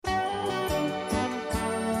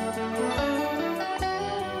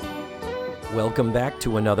Welcome back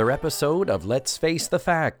to another episode of Let's Face the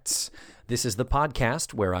Facts. This is the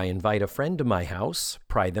podcast where I invite a friend to my house,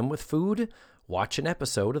 pry them with food, watch an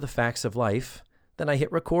episode of The Facts of Life, then I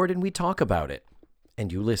hit record and we talk about it.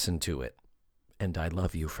 And you listen to it. And I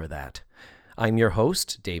love you for that. I'm your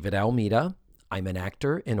host, David Almeida. I'm an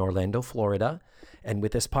actor in Orlando, Florida. And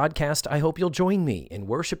with this podcast, I hope you'll join me in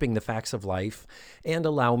worshiping the facts of life and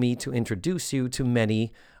allow me to introduce you to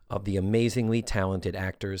many of the amazingly talented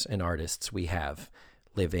actors and artists we have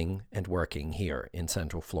living and working here in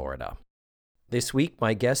Central Florida. This week,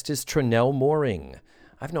 my guest is Tranell Mooring.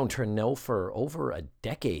 I've known Tranell for over a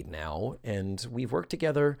decade now, and we've worked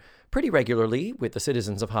together pretty regularly with the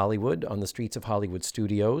citizens of Hollywood on the streets of Hollywood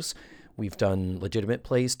studios. We've done legitimate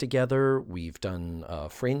plays together. We've done a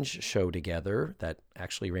Fringe show together that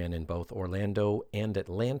actually ran in both Orlando and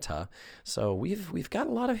Atlanta. So we've got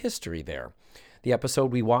a lot of history there. The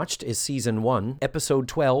episode we watched is Season 1, Episode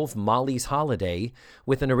 12, Molly's Holiday,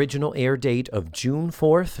 with an original air date of June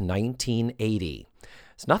 4th, 1980.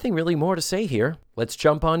 There's nothing really more to say here. Let's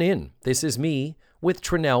jump on in. This is me with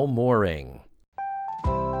Tranell Mooring.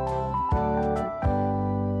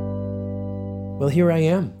 Well, here I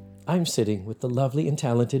am. I'm sitting with the lovely and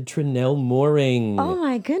talented Tranell Mooring. Oh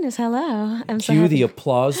my goodness, hello. I'm so Cue happy. the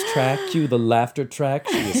applause track, cue the laughter track.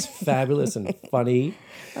 She is fabulous and funny.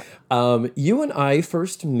 You and I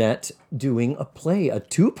first met doing a play, a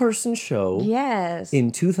two-person show. Yes.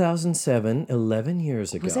 In 2007, 11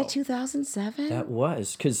 years ago. Was that 2007? That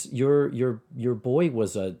was, because your boy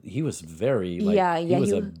was he was very, like, he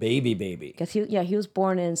was a was- baby. Because he was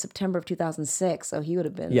born in September of 2006, so he would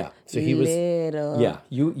have been So he was, little. yeah.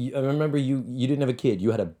 I remember you didn't have a kid,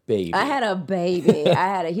 you had a baby. I had a baby.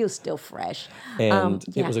 He was still fresh. And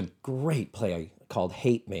yeah. it was a great play called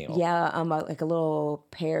Hate Mail. Yeah, like a little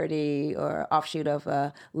parody or offshoot of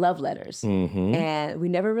Love Letters. Mm-hmm. And we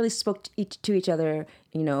never really spoke to each other,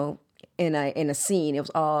 in a scene. It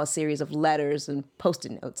was all a series of letters and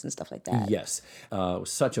Post-it notes and stuff like that. Yes. It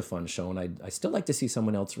was such a fun show, and I still like to see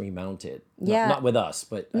someone else remount it. Yeah. Not with us,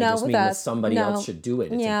 but I No, just with mean that us. somebody No. else should do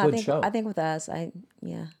it. It's Yeah, a good show. I think with us,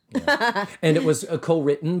 yeah. And it was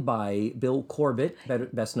co-written by Bill Corbett,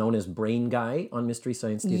 best known as Brain Guy on Mystery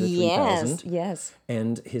Science Theater 3000. Yes.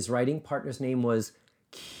 And his writing partner's name was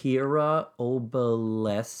Kira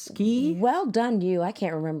Obeleski. Well done, you. I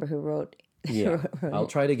can't remember who wrote. Yeah, I'll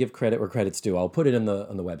try to give credit where credit's due. I'll put it on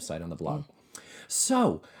the website, on the blog.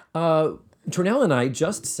 So, Tranell and I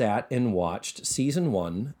just sat and watched Season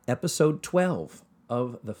 1, Episode 12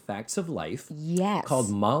 of The Facts of Life. Yes. Called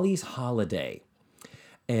Molly's Holiday.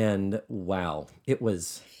 And wow, it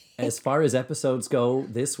was, as far as episodes go,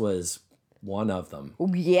 this was one of them.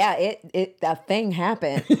 Yeah, that thing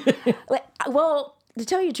happened. Well, to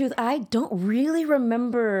tell you the truth, I don't really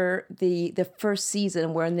remember the first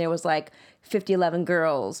season when there was like 11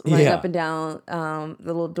 girls running Yeah. up and down the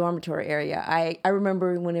little dormitory area. I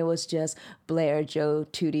remember when it was just Blair, Joe,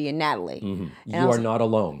 Tootie, and Natalie. Mm-hmm. And You are not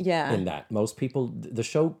alone Yeah. in that. Most people, the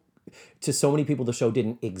show, to so many people, the show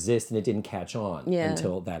didn't exist and it didn't catch on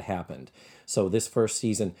until that happened. So this first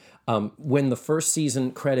season, when the first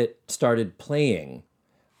season credit started playing,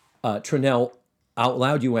 Tranell, out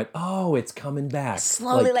loud you went, "Oh, it's coming back."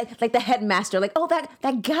 slowly, like the headmaster, like, oh,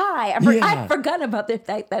 that guy. Yeah. I forgot about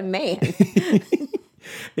that man.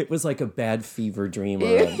 It was like a bad fever dream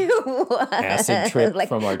or an acid trip Like,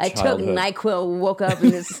 from our I took childhood. NyQuil, woke up,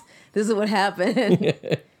 and this is what happened.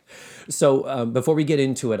 So before we get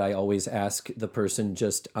into it, I always ask the person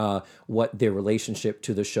just what their relationship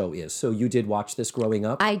to the show is. So you did watch this growing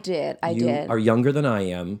up? I did. You are younger than I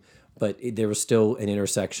am, but there was still an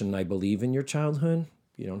intersection, I believe, in your childhood.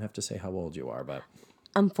 You don't have to say how old you are, but...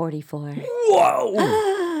 I'm 44.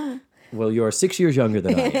 Whoa! Well, you're 6 years younger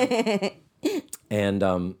than I am.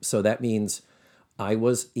 And so that means I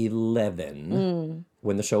was 11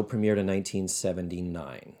 when the show premiered in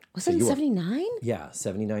 1979. Was So it in you were- 79? Yeah,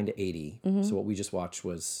 79 to 80. So what we just watched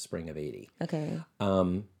was spring of 80. Okay.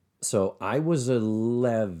 So I was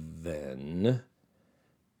 11,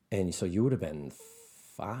 and so you would have been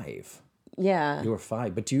 5. Yeah. You were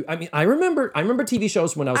 5, but I remember TV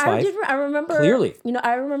shows when I was 5. I remember. Clearly.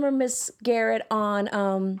 I remember Miss Garrett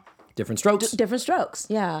on Different Strokes. Different Strokes.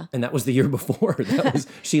 Yeah. And that was the year before.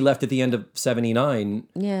 She left at the end of 79.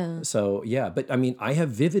 Yeah. So yeah, but I have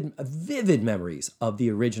vivid memories of the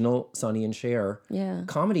original Sonny and Cher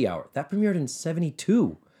comedy hour. That premiered in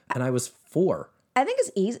 72, and I was 4. I think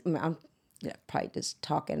it's easy. I'm probably just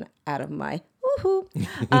talking out of my woohoo.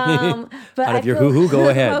 But Out of your hoo-hoo, go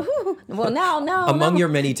ahead. Well, no. Among your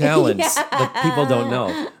many talents that people don't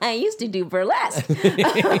know. I used to do burlesque.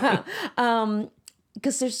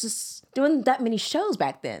 Because there's just doing that many shows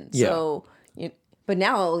back then. Yeah. So But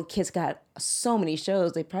now kids got so many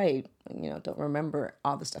shows, they probably, don't remember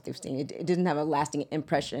all the stuff they've seen. It didn't have a lasting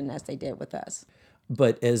impression as they did with us.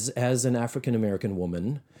 But as an African American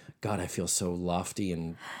woman, God, I feel so lofty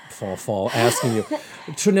and fall asking you,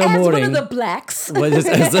 Trinell As Mooring. one of the blacks.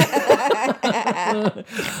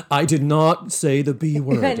 I did not say the B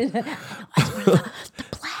word.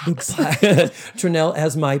 Trinell,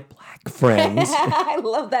 as my black friend. I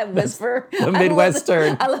love that whisper. The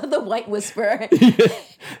Midwestern. I love the white whisper.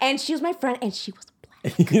 And she was my friend, and she was black.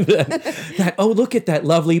 Oh, look at that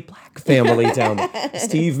lovely black family down there.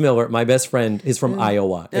 Steve Miller, my best friend, is from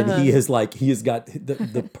Iowa. And he has got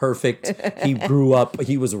the perfect, he grew up,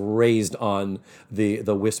 he was raised on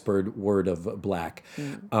the whispered word of black.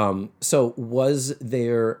 So was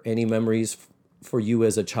there any memories for you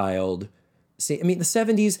as a child? See, I mean, the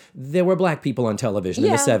 70s, there were black people on television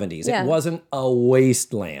in the 70s. Yeah. It wasn't a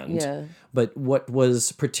wasteland. Yeah. But what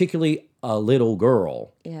was particularly a little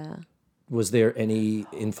girl, Yeah. was there any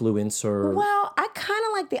influence or... Well, I kind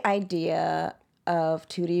of like the idea of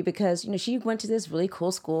Tootie because, she went to this really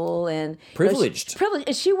cool school and... Privileged. Privileged.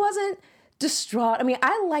 And she wasn't distraught. I mean,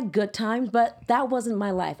 I like good times, but that wasn't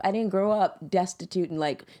my life. I didn't grow up destitute and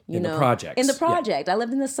in the projects. In the project. Yeah. I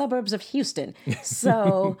lived in the suburbs of Houston.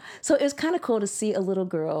 So it was kind of cool to see a little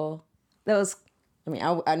girl that was... I mean,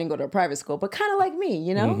 I didn't go to a private school, but kind of like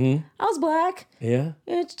me, I was black. Yeah.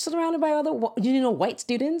 And surrounded by other, white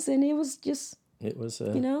students, and it was just... It was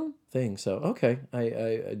a thing. So, okay.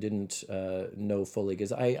 I didn't know fully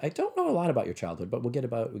because I don't know a lot about your childhood, but we'll get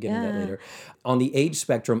into that later. On the age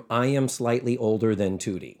spectrum, I am slightly older than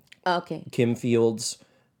Tootie. Okay. Kim Fields,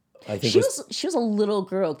 I think She was a little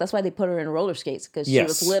girl. That's why they put her in roller skates because she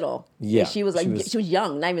was little. Yeah. And she was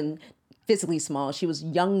young, not even physically small. She was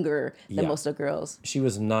younger than most of the girls. She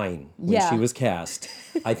was 9 when she was cast.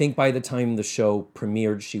 I think by the time the show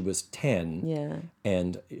premiered, she was 10. Yeah.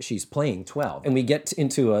 And she's playing 12. And we get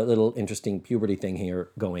into a little interesting puberty thing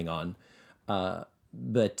here going on. So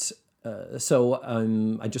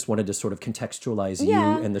I just wanted to sort of contextualize you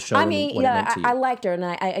and the show and what it meant to you. I liked her, and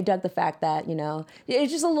I dug the fact that,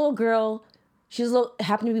 it's just a little girl. She was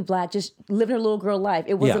happened to be black, just living her little girl life.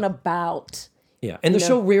 It wasn't about... Yeah, and the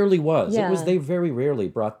show rarely was. Yeah. They very rarely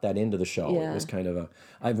brought that into the show. Yeah. It was kind of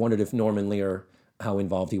I've wondered if Norman Lear, how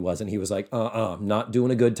involved he was, and he was like, not doing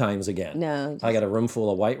a Good Times again. No. I got a room full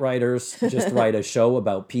of white writers, just write a show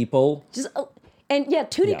about people.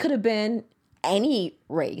 Tootie could have been any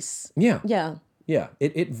race. Yeah. Yeah. Yeah,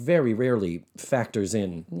 it very rarely factors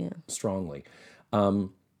in strongly.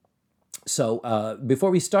 So before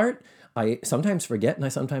we start, I sometimes forget and I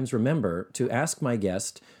sometimes remember to ask my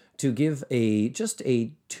guest to give just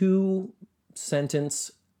a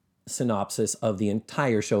 2-sentence synopsis of the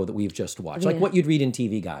entire show that we've just watched, like what you'd read in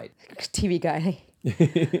TV Guide. TV Guide.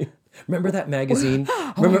 Remember that magazine?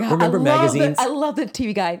 Remember magazines? I love the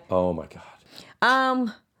TV Guide. Oh my God.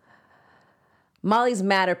 Molly's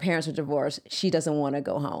mad her parents are divorced. She doesn't want to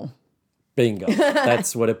go home. Bingo.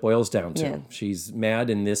 That's what it boils down to. Yeah. She's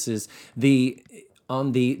mad, and this is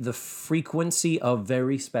on the frequency of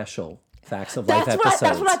very special Facts of Life episodes.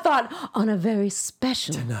 That's what I thought. On a very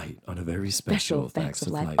special tonight, on a very special Facts of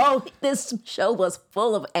Life. Oh, this show was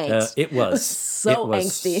full of angst. It was so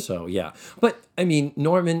angsty. So yeah, but I mean,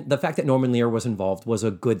 the fact that Norman Lear was involved was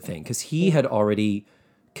a good thing because he had already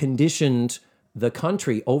conditioned the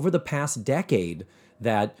country over the past decade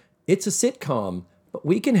that it's a sitcom, but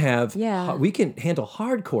we can handle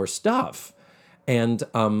hardcore stuff, and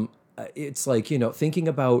it's like thinking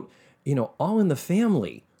about All in the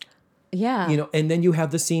Family. Yeah. And then you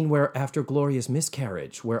have the scene where after Gloria's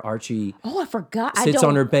miscarriage, where Archie I forgot. sits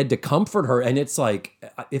on her bed to comfort her. And it's like,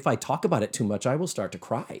 if I talk about it too much, I will start to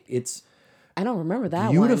cry. It's I don't remember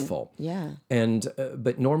that beautiful. one. Yeah. And,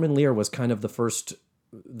 but Norman Lear was kind of the first,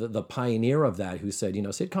 the pioneer of that, who said,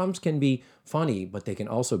 sitcoms can be funny, but they can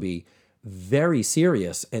also be very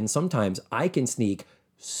serious. And sometimes I can sneak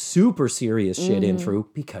super serious shit in through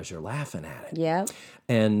because you're laughing at it. Yeah.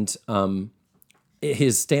 And,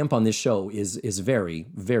 his stamp on this show is very,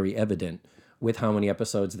 very evident with how many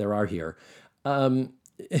episodes there are here.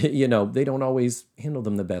 They don't always handle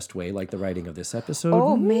them the best way, like the writing of this episode.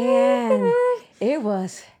 Oh, man. It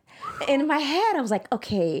was... In my head, I was like,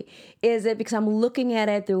 okay, is it because I'm looking at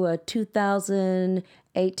it through a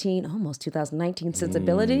 2018, almost 2019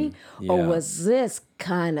 sensibility? Or was this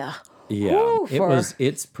kind of... Yeah,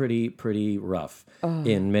 it's pretty rough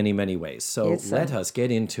in many, many ways. So let us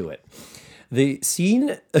get into it. The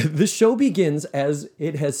scene, the show begins as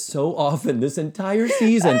it has so often this entire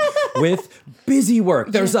season with busy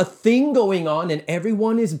work. There's a thing going on and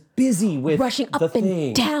everyone is busy with rushing the up thing.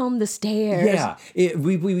 and down the stairs. Yeah,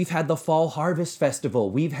 we've had the Fall Harvest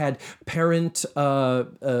Festival. We've had parent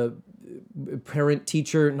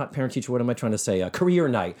teacher, not parent teacher, what am I trying to say? Career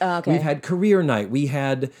night. Okay. We've had career night. We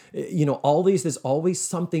had, all these, there's always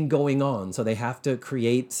something going on. So they have to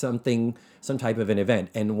create something, some type of an event.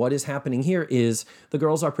 And what is happening here is the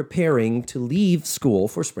girls are preparing to leave school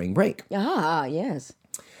for spring break. Ah, yes.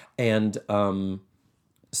 And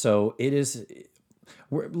so it is,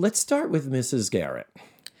 let's start with Mrs. Garrett.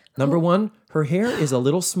 Number one, her hair is a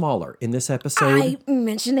little smaller in this episode. I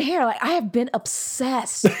mentioned the hair. Like, I have been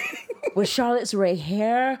obsessed with Charlotte's Ray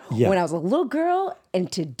hair when I was a little girl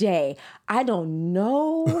and today. I don't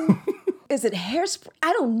know. Is it hairspray?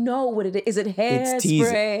 I don't know what it is. Is it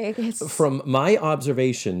hairspray? From my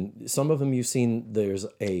observation, some of them you've seen, there's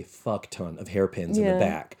a fuck ton of hairpins in the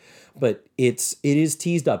back. But it is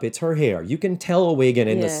teased up. It's her hair. You can tell a wig, and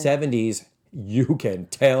in the 70s, you can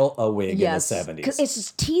tell a wig in the 70s. Because it's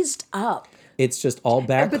just teased up. It's just all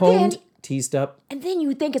back-combed, teased up. And then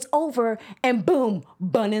you think it's over, and boom,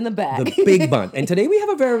 bun in the back. The big bun. And today we have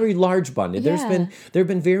a very large bun. There have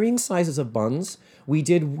been varying sizes of buns. We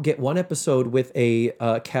did get one episode with a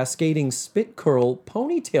cascading spit curl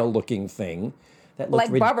ponytail-looking thing. That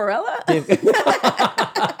looked like Barbarella?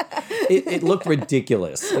 It looked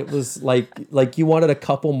ridiculous. It was like you wanted a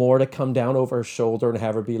couple more to come down over her shoulder and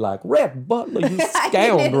have her be like, Red Butler, you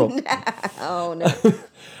scoundrel. Oh, no.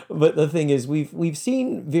 But the thing is, we've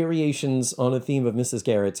seen variations on a theme of Mrs.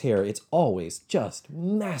 Garrett's hair. It's always just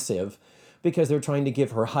massive because they're trying to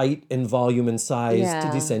give her height and volume and size to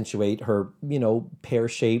accentuate her,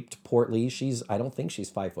 pear-shaped, portly. I don't think she's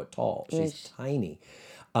 5 foot tall. She's tiny.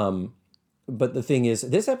 But the thing is,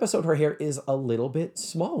 this episode, her hair is a little bit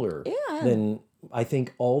smaller than I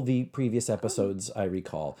think all the previous episodes I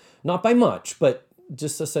recall. Not by much, but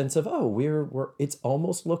just a sense of, it's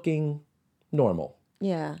almost looking normal.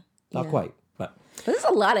 Yeah. Not quite, but there's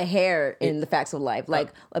a lot of hair in the Facts of Life,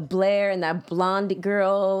 like Blair and that blonde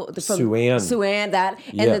girl, from Suanne,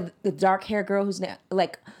 and the dark hair girl who's now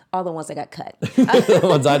like all the ones that got cut. The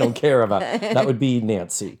ones I don't care about. That would be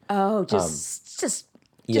Nancy. Oh, just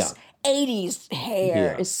 80s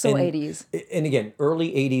hair. It's so 80s. And again,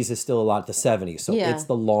 early 80s is still a lot the 70s. So it's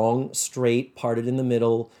the long, straight, parted in the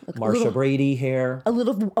middle, Marsha Brady hair. A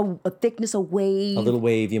little a thickness, a wave. A little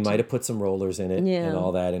wave. You might have put some rollers in it and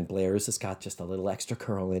all that. And Blair's has got just a little extra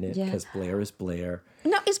curl in it because Blair is Blair.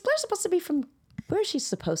 Now, is Blair supposed to be from, where is she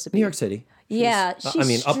supposed to be? New York City.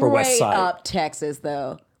 She's Upper West Side. up Texas,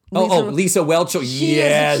 though. Lisa Whelchel.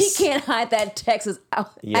 Yes. She can't hide that Texas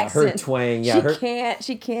accent. Yeah, her twang. Yeah,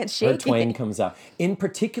 she can't shake it. Her twang comes out. In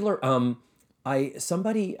particular, I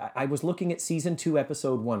was looking at season 2,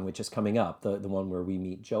 episode 1, which is coming up, the one where we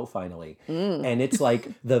meet Joe finally. And it's like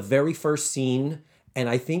the very first scene, and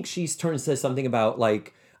I think she says something about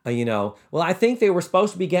like, well, I think they were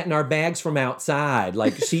supposed to be getting our bags from outside.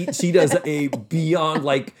 Like she does a beyond,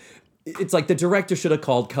 like, it's like the director should have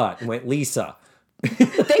called cut and went, Lisa.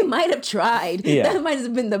 They might have tried. Yeah. That might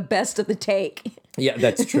have been the best of the take. Yeah,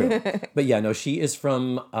 that's true. But yeah, no, she is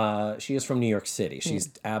from New York City.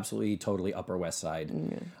 She's absolutely, totally Upper West Side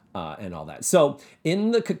and all that. So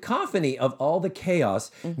in the cacophony of all the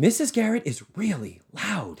chaos, Mrs. Garrett is really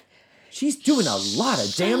loud. She's doing a lot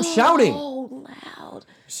of damn shouting. Oh, loud.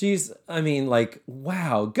 She's,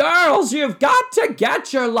 wow, girls, you've got to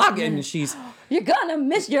get your luggage. And she's... You're gonna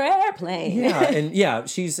miss your airplane.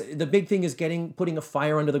 She's, the big thing is putting a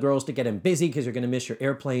fire under the girls to get them busy because you're gonna miss your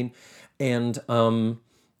airplane. And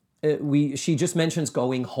she just mentions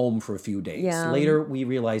going home for a few days. Yeah. Later, we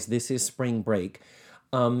realize this is spring break.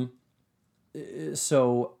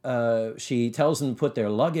 So she tells them to put their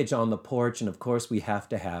luggage on the porch, and of course we have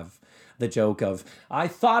to have the joke of, I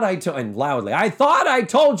thought I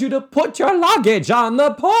told you to put your luggage on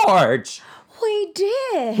the porch. We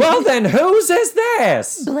did. Well, then whose is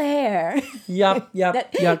this? Blair. Yep.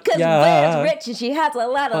 Because Blair's rich and she has a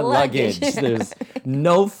lot of luggage. There's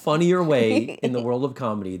no funnier way in the world of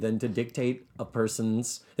comedy than to indicate a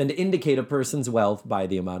person's wealth by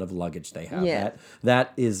the amount of luggage they have. Yeah.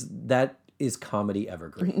 That is comedy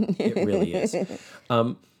evergreen. It really is.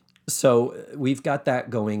 So we've got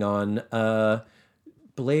that going on.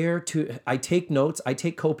 Blair, I take notes. I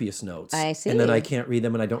take copious notes. I see. And then I can't read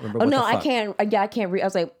them, and I don't remember what the fuck. I can't. I can't read. I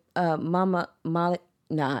was like, Mama, Molly.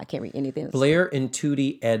 Nah, I can't read anything. Blair and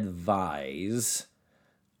Tootie advise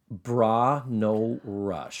Bra No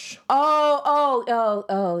Rush.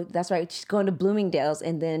 Oh, that's right. She's going to Bloomingdale's,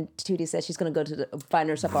 and then Tootie says she's going to go find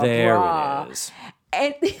herself a There bra. it is.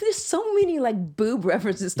 And there's so many like boob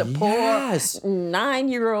references to Yes. poor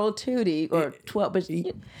 9-year-old Tootie or 12.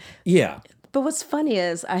 Yeah. But what's funny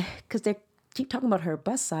is because they keep talking about her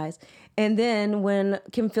bust size, and then when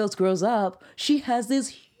Kim Fields grows up, she has this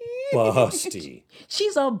huge. Busty.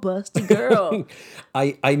 She's a busty girl.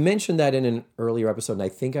 I mentioned that in an earlier episode, and I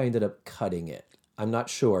think I ended up cutting it. I'm not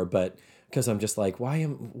sure, but because I'm just like, why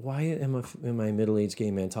am I a middle-aged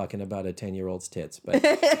gay man talking about a 10-year-old's tits? But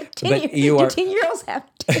you are 10-year-olds have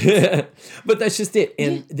tits. But that's just it.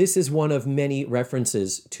 And this is one of many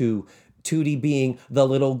references to Tootie being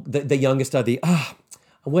the youngest of the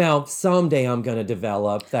well, someday I'm gonna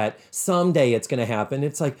develop that. Someday it's gonna happen.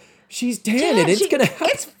 It's like she's 10 and it's gonna happen.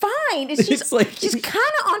 It's fine. She's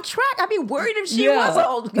kind of on track. I'd be worried if she was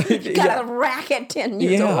old. You got a rack at 10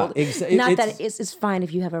 years old. Not that it's fine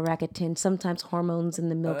if you have a rack at 10. Sometimes hormones in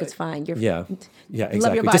the milk is fine. Yeah, exactly.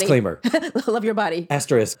 Love your body. Disclaimer. Love your body.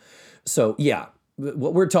 Asterisk. So yeah,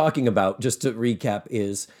 what we're talking about, just to recap,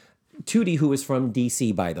 is Tootie, who is from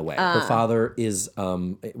D.C., by the way. Her father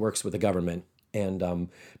works with the government. And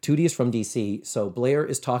Tootie is from D.C., so Blair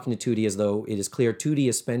is talking to Tootie as though it is clear Tootie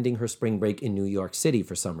is spending her spring break in New York City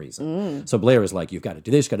for some reason. So Blair is like, you've got to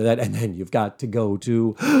do this, you've got to do that, and then you've got to go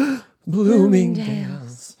to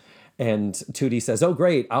Bloomingdale's. And Tootie says, oh,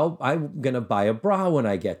 great, I'm going to buy a bra when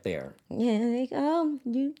I get there. Yeah,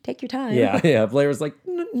 you take your time. Yeah. Blair's like,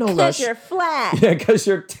 no rush. Because you're flat. Yeah, because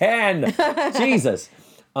you're 10. Jesus.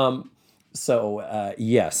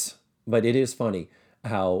 Yes, but it is funny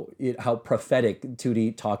how prophetic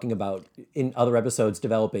Tootie talking about in other episodes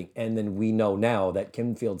developing, and then we know now that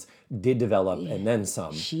Kim Fields did develop and then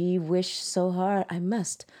some. She wished so hard. I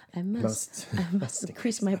must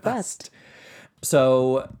increase my bust.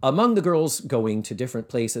 So among the girls going to different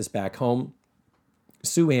places back home,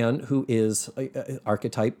 Sue-Ann, who is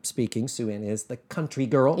archetype speaking, Sue-Ann is the country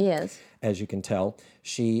girl. Yes. As you can tell,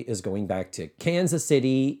 she is going back to Kansas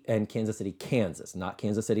City, Kansas, not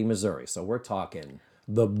Kansas City, Missouri. So we're talking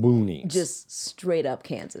the boonies. Just straight up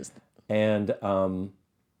Kansas. And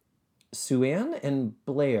Sue-Ann and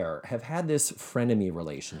Blair have had this frenemy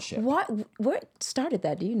relationship. What started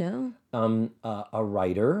that? Do you know? A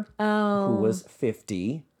writer who was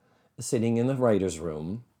 50 sitting in the writer's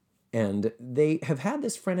room. And they have had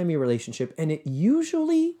this frenemy relationship, and it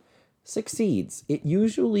usually succeeds. It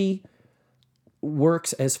usually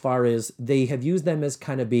works as far as they have used them as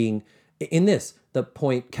kind of being, in this, the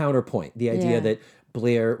counterpoint. The idea that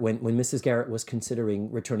Blair, when Mrs. Garrett was considering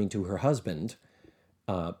returning to her husband,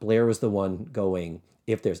 Blair was the one going,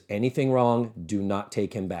 if there's anything wrong, do not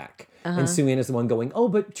take him back. And Sue-Ann is the one going, oh,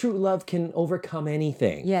 but true love can overcome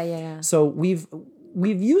anything. Yeah. So we've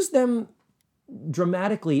used them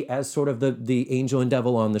dramatically as sort of the angel and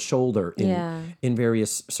devil on the shoulder in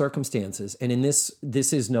various circumstances. And in this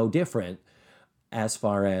is no different as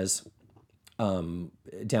far as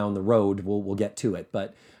down the road. We'll get to it.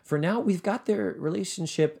 But for now, we've got their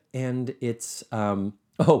relationship, and it's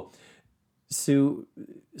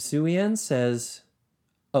Sue-Ann says,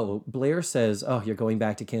 Blair says, oh, you're going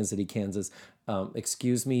back to Kansas City, Kansas.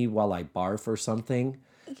 Excuse me while I barf or something.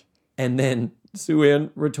 And then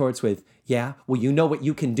Sue-Ann retorts with, yeah, well, you know what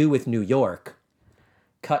you can do with New York.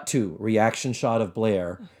 Cut to reaction shot of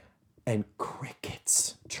Blair and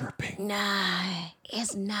crickets chirping. Nah,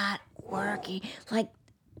 it's not working. Like,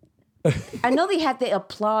 I know they had the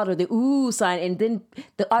applaud or the ooh sign, and then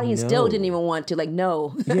the audience still didn't even want to,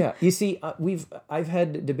 no. Yeah, you see, I've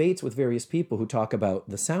had debates with various people who talk about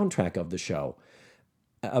the soundtrack of the show.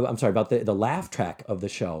 I'm sorry, about the laugh track of the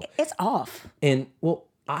show. It's off. And, well,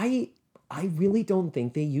 I really don't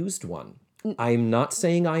think they used one. I'm not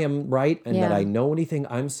saying I am right and that I know anything.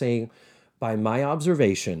 I'm saying by my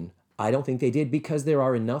observation, I don't think they did, because there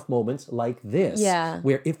are enough moments like this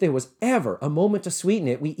where if there was ever a moment to sweeten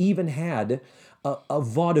it, we even had a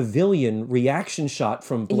vaudevillian reaction shot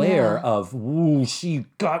from Blair of, ooh, she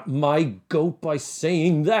got my goat by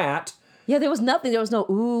saying that. Yeah, there was nothing. There was no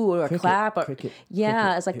ooh or a clap. Cricket.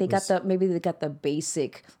 It's like they got the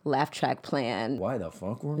basic laugh track plan. Why the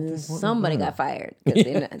fuck weren't they? Somebody got fired because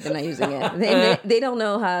they're not using it. They don't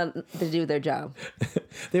know how to do their job.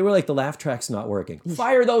 They were like, the laugh track's not working.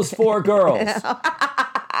 Fire those 4 girls.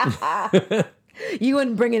 You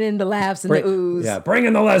wouldn't bring in the laughs and the oohs. Yeah, bring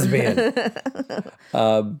in the lesbian.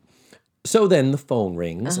 So then the phone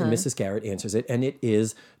rings and Mrs. Garrett answers it, and it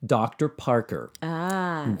is Dr. Parker.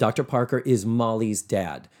 Dr. Parker is Molly's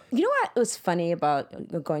dad. You know what was funny about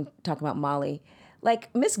talking about Molly?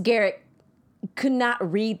 Like, Miss Garrett could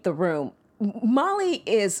not read the room. Molly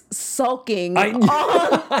is sulking I- on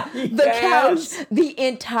the Yes. couch the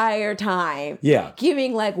entire time. Yeah.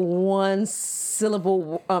 Giving like one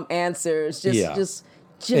syllable answers. Just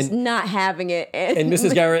And- not having it. And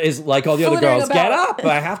Mrs. Garrett is like all the other Flittering girls, get about. up.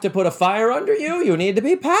 I have to put a fire under you. You need to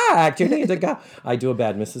be packed. You need to go. I do a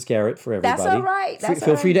bad Mrs. Garrett for everybody. That's all right. That's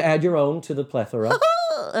Feel all free right. to add your own to the plethora.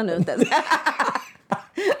 Oh, no, that's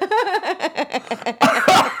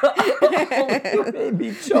You made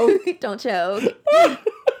me choke. don't choke. That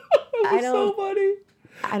I was so don't- funny.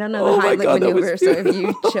 I don't know Oh the my Heimlich God, that was maneuver, so if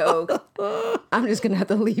you choke, I'm just gonna have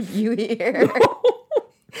to leave you here.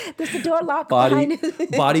 There's the door locked Body,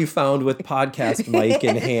 behind. body found with podcast mic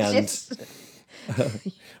in hand. Just-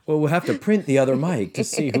 Well, we'll have to print the other mic to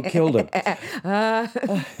see who killed him.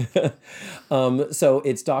 So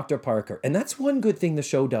it's Dr. Parker. And that's one good thing the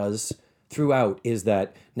show does throughout is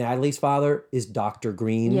that Natalie's father is Dr.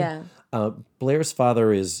 Green. Yeah. Blair's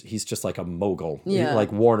father he's just like a mogul, Yeah.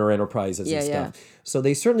 like Warner Enterprises and Yeah, stuff. So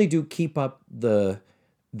they certainly do keep up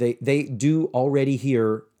they do already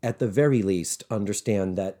here, at the very least,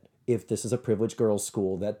 understand that if this is a privileged girls'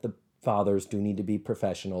 school, that the fathers do need to be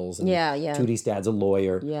professionals. And Yeah, yeah. Tootie's dad's a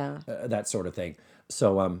lawyer. Yeah. That sort of thing.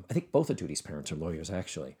 So I think both of Tootie's parents are lawyers,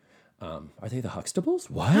 actually. Are they the Huxtables?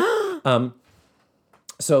 What?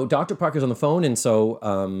 So Dr. Parker's on the phone, and so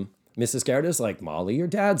Mrs. Garrett is like, Molly, your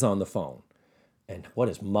dad's on the phone. And what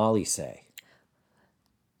does Molly say?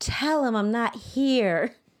 Tell him I'm not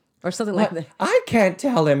here, or something like that. I can't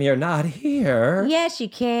tell him you're not here. Yes, you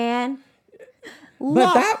can.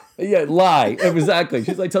 But lie. Exactly.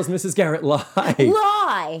 She's like, tells Mrs. Garrett, lie.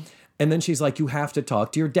 Lie. And then she's like, you have to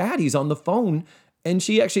talk to your dad. He's on the phone. And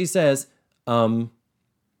she actually says,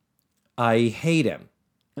 I hate him.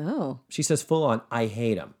 Oh. She says full on, I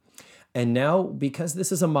hate him. And now, because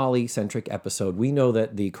this is a Molly-centric episode, we know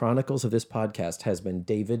that the chronicles of this podcast has been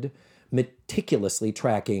David meticulously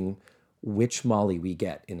tracking which Molly we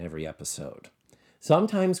get in every episode.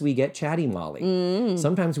 Sometimes we get chatty Molly.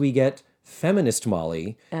 Sometimes we get feminist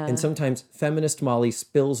Molly. And sometimes feminist Molly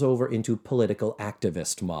spills over into political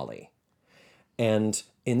activist Molly. And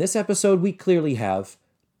in this episode, we clearly have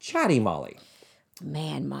chatty Molly.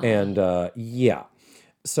 Man, Molly. And yeah.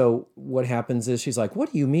 So what happens is she's like,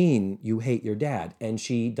 what do you mean you hate your dad? And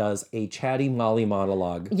she does a chatty Molly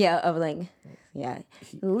monologue. Yeah, of like, yeah.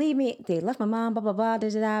 Leave me. They left my mom. Blah blah blah. Da,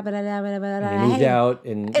 da, da, blah, blah, blah, blah, And moved out.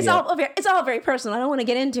 And It's yeah. it's all very personal. I don't want to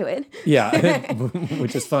get into it. Yeah,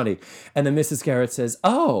 which is funny. And then Mrs. Garrett says,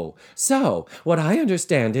 oh, so what I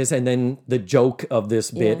understand is, and then the joke of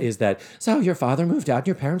this bit is that, so your father moved out,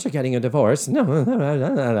 your parents are getting a divorce. No,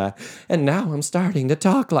 and now I'm starting to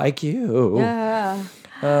talk like you.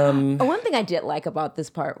 One thing I did like about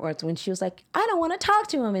this part was when she was like, I don't want to talk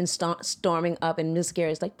to him, and storming up, and Miss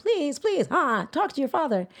Garrett's like, please, talk to your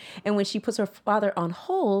father. And when she puts her father on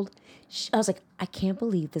hold, I was like, I can't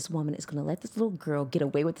believe this woman is going to let this little girl get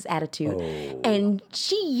away with this attitude. And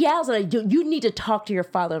she yells at her, you need to talk to your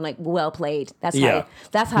father. I'm like, well played. That's how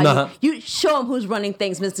you show him who's running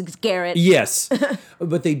things, Mrs. Garrett. Yes,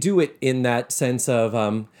 but they do it in that sense of,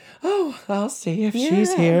 oh, I'll see if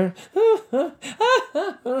she's here. Get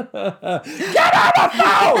on the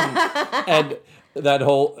phone! And that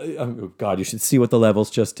whole, oh God, you should see what the levels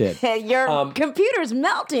just did. Your computer's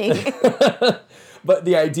melting. But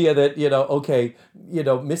the idea that, okay,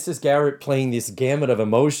 Mrs. Garrett playing this gamut of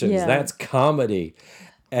emotions, that's comedy.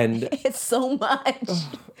 And it's so much.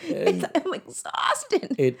 I'm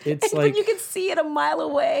exhausted. It's and like, you can see it a mile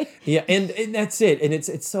away. Yeah, and that's it. And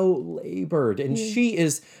it's so labored. And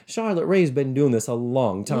Charlotte Ray's been doing this a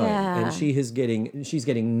long time. Yeah. And she's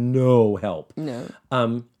getting no help. No.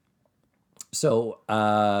 So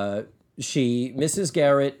Mrs.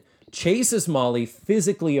 Garrett chases Molly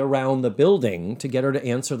physically around the building to get her to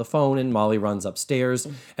answer the phone, and Molly runs upstairs,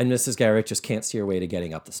 and Mrs. Garrett just can't see her way to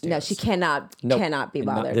getting up the stairs. No, she cannot be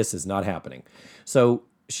bothered. This is not happening. So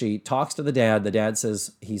she talks to the dad. The dad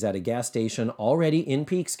says he's at a gas station already in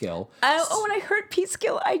Peekskill. When I heard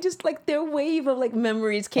Peekskill, I just their wave of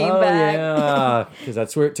memories came Oh, back. yeah, because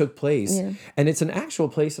that's where it took place. Yeah. And it's an actual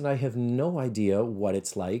place, and I have no idea what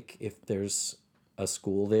it's like, if there's a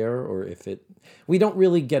school there, or if we don't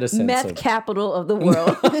really get a sense Meth of... capital of the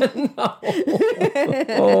world.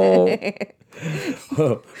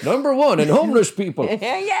 Number one in homeless people.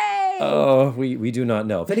 Yay! Oh, we do not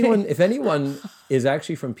know. If anyone is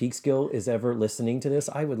actually from Peekskill is ever listening to this,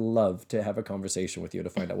 I would love to have a conversation with you to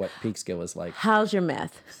find out what Peekskill is like. How's your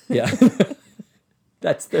meth? Yeah.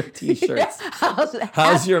 That's their t-shirts.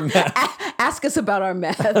 How's your meth? Ask us about our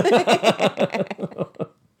meth.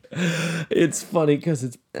 It's funny because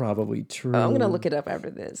it's probably true. I'm going to look it up after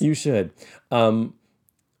this. You should.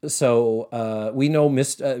 So we know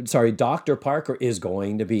Dr. Parker is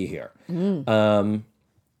going to be here.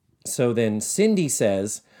 So then Cindy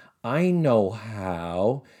says, I know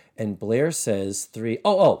how. And Blair says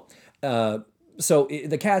so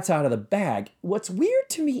the cat's out of the bag. What's weird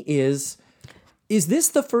to me is this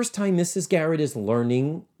the first time Mrs. Garrett is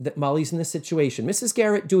learning that Molly's in this situation? Mrs.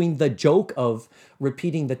 Garrett doing the joke of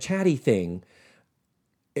repeating the chatty thing.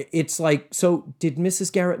 It's like, so did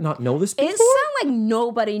Mrs. Garrett not know this before? It sounded like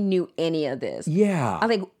nobody knew any of this. Yeah. I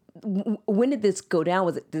think, when did this go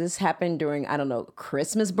down? Did this happen during, I don't know,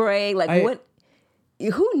 Christmas break? Like, what?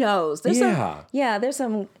 Who knows? There's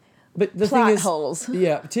some But the plot thing is, holes.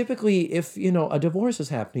 Yeah, typically if, a divorce is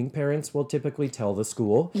happening, parents will typically tell the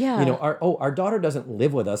school, Yeah. Our daughter doesn't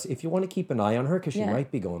live with us. If you want to keep an eye on her because she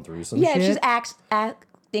might be going through some shit. Yeah, she's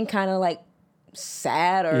acting kind of like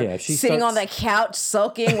sad or sitting on the couch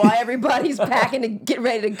sulking while everybody's packing to get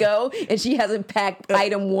ready to go, and she hasn't packed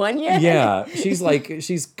item 1 yet. Yeah,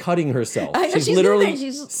 she's cutting herself. I know, She's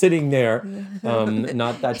literally sitting there.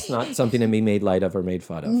 That's not something to be made light of or made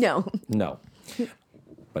fun of. No.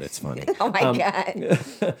 But it's funny. Oh my God.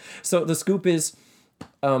 So the scoop is,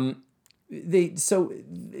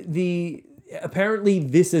 apparently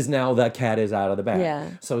this is now the cat is out of the bag.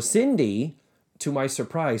 Yeah. So Cindy, to my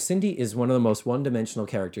surprise, Cindy is one of the most one-dimensional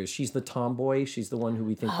characters. She's the tomboy. She's the one who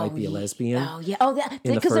we think might be a lesbian. Oh yeah. Oh, that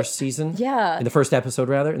in the first season. Yeah. In the first episode,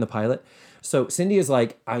 rather, in the pilot. So Cindy is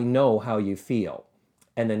like, I know how you feel.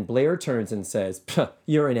 And then Blair turns and says,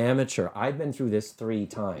 you're an amateur. I've been through this 3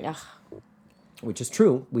 times. Ugh. Which is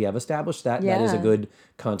true. We have established that. Yeah. That is a good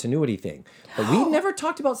continuity thing. But we never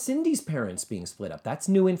talked about Cindy's parents being split up. That's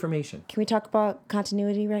new information. Can we talk about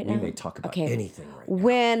continuity right now? We may talk about anything right now.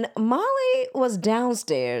 When Molly was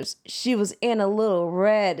downstairs, she was in a little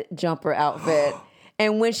red jumper outfit.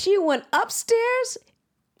 And when she went upstairs,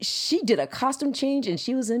 she did a costume change and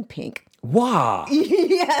she was in pink. Wow.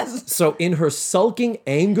 Yes. So in her sulking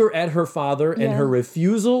anger at her father and her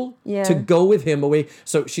refusal to go with him away,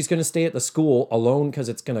 so she's going to stay at the school alone because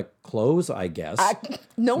it's going to close, I guess.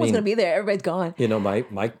 No one's going to be there. Everybody's gone.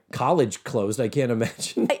 My college closed. I can't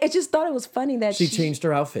imagine. I just thought it was funny that she changed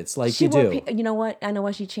her outfits like you do. You know what? I know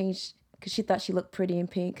why she changed. Because she thought she looked pretty in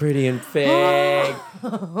pink. Pretty in pink.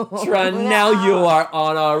 Now you are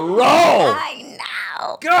on a roll. I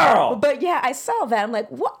know. Girl. But yeah, I saw that. I'm like,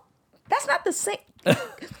 what? That's not the same.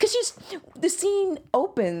 Because the scene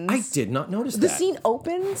opens. I did not notice that. The scene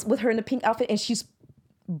opens with her in the pink outfit and she's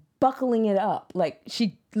buckling it up. Like,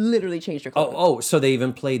 she literally changed her clothes. Oh, so they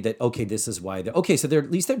even played that, okay, this is why. So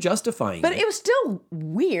at least they're justifying But it. it was still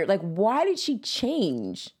weird. Like, why did she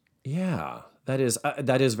change? Yeah, that is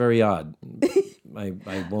very odd. I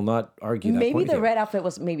will not argue that Maybe point the here. red outfit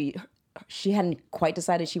was she hadn't quite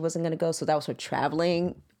decided she wasn't going to go, so that was her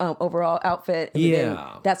traveling overall outfit. And then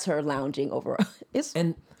that's her lounging overall.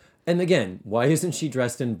 And again, why isn't she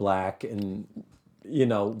dressed in black? And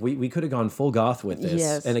we could have gone full goth with this.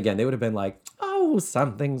 Yes. And again, they would have been like, oh,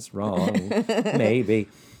 something's wrong, maybe.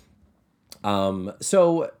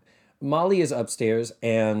 So Molly is upstairs,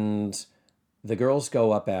 and the girls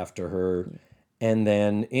go up after her, and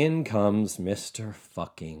then in comes Mr.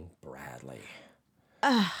 fucking Bradley.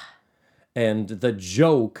 And the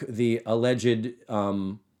joke, the alleged,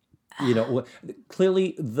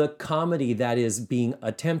 clearly the comedy that is being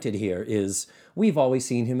attempted here is we've always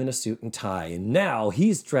seen him in a suit and tie, and now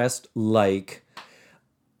he's dressed like,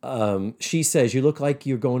 she says, you look like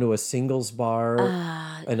you're going to a singles bar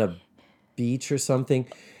and a beach or something.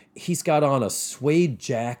 He's got on a suede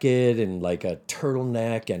jacket and like a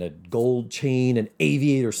turtleneck and a gold chain and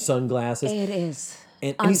aviator sunglasses. It is.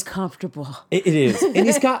 And uncomfortable. It is. And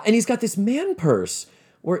he's got this man purse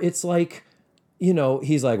where it's like,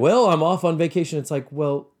 he's like, well, I'm off on vacation. It's like,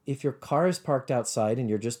 well, if your car is parked outside and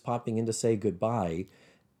you're just popping in to say goodbye,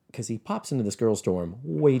 because he pops into this girl's dorm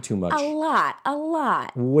way too much. A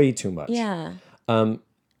lot. Way too much. Yeah.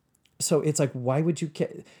 So it's like, why would you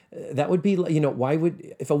that would be,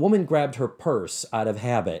 if a woman grabbed her purse out of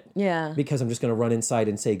habit, because I'm just going to run inside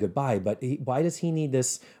and say goodbye, but why does he need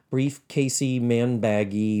this briefcasey,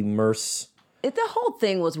 man-baggy, merce? The whole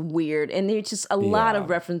thing was weird, and there's just a lot of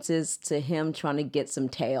references to him trying to get some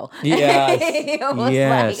tail. Yes.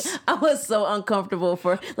 Like, I was so uncomfortable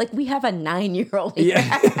we have a 9-year-old here.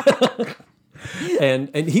 Yeah.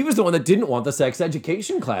 And he was the one that didn't want the sex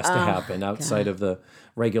education class to happen outside of the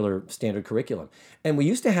regular standard curriculum. And we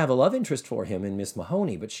used to have a love interest for him in Miss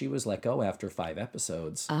Mahoney, but she was let go after 5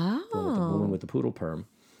 episodes. The woman with the poodle perm.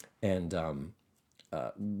 And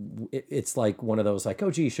it's like one of those like,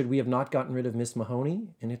 oh, gee, should we have not gotten rid of Miss Mahoney?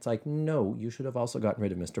 And it's like, no, you should have also gotten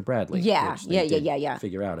rid of Mr. Bradley. Yeah, which they yeah.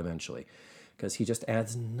 figure out eventually. because he just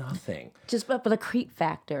adds nothing. Just but for the creep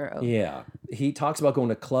factor. Yeah. He talks about going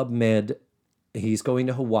to Club Med. He's going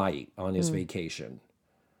to Hawaii on his vacation.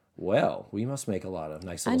 Well, we must make a lot of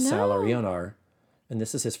nice little salary on our... And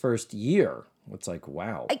this is his first year. It's like,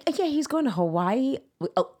 wow. Yeah, he's going to Hawaii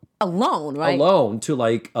alone, right? Alone to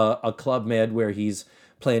like a Club Med where he's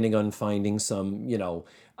planning on finding some,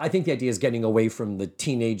 I think the idea is getting away from the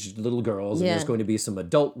teenage little girls, and there's going to be some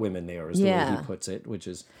adult women there, is the way he puts it, which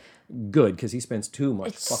is good because he spends too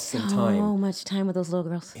much fucking time. So much time with those little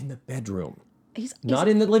girls. In the bedroom. He's Not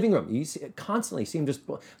in the living room. He's constantly seeing just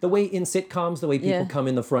the way in sitcoms, the way people come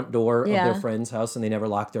in the front door of their friend's house and they never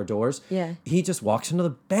lock their doors. Yeah. He just walks into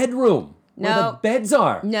the bedroom where the beds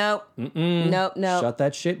are. No. No. Shut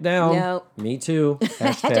that shit down. No. Me too.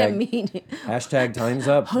 Hashtag times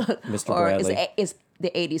up, Mr. Or Bradley. it's the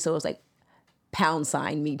 80s, so it's like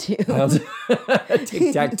 # me too.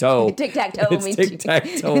 Tic-tac-toe. Tic-tac-toe, me too.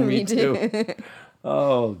 Tic-tac-toe, me too.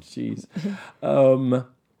 Oh, jeez.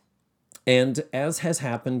 And as has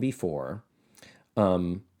happened before,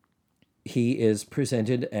 he is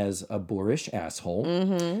presented as a boorish asshole.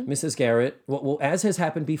 Mrs. Garrett, well, as has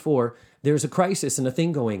happened before, there's a crisis and a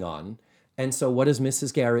thing going on. And so what does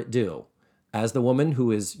Mrs. Garrett do? As the woman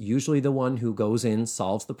who is usually the one who goes in,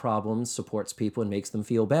 solves the problems, supports people, and makes them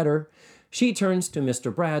feel better, she turns to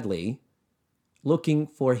Mr. Bradley, looking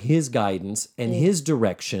for his guidance and his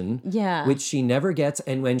direction, which she never gets.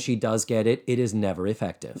 And when she does get it, it is never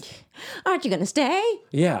effective. Aren't you going to stay?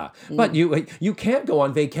 Yeah, but you can't go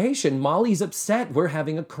on vacation. Molly's upset. We're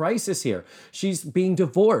having a crisis here. She's being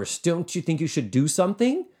divorced. Don't you think you should do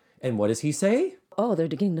something? And what does he say? Oh, they're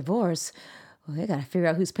getting divorced. Well, they got to figure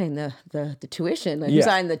out who's paying the tuition, who's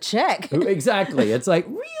signing the check. Exactly. It's like,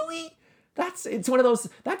 really? It's one of those,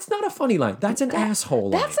 that's not a funny line. That's an asshole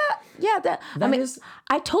line.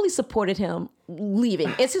 I totally supported him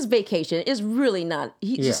leaving. It's his vacation. It's really not,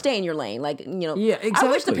 just stay in your lane. Like, Yeah, exactly.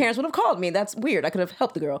 I wish the parents would have called me. That's weird. I could have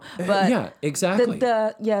helped the girl. But yeah, exactly.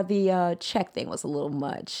 The check thing was a little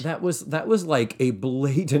much. That was like a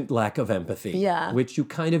blatant lack of empathy. Yeah. Which you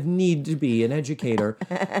kind of need to be an educator.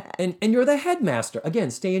 and you're the headmaster. Again,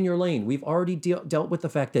 stay in your lane. We've already dealt with the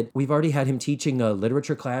fact that we've already had him teaching a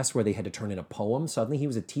literature class where they had to turn in a poem. Suddenly he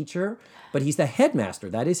was a teacher, but he's the headmaster.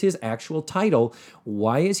 That is his actual title.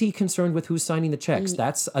 Why is he concerned with who's signing the checks?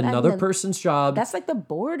 That's another person's job. That's like the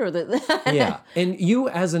board or the... Yeah. And you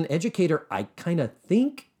as an educator, I kind of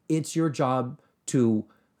think it's your job to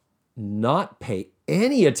not pay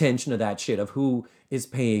any attention to that shit of who is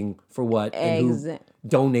paying for what and who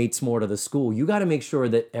donates more to the school. You got to make sure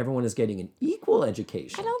that everyone is getting an equal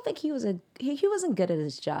education. I don't think he wasn't good at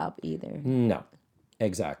his job either. No,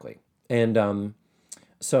 exactly. And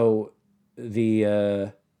so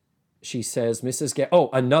she says,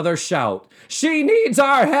 another shout. She needs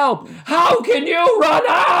our help. How can you run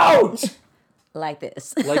out? Like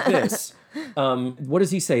this. Like this. What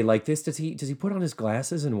does he say? Like this? Does he put on his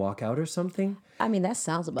glasses and walk out or something? I mean, that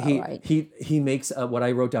sounds about right. He makes what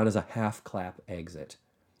I wrote down as a half clap exit.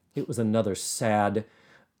 It was another sad.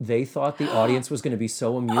 They thought the audience was going to be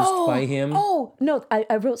so amused by him. Oh no!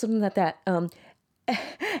 I wrote something like that.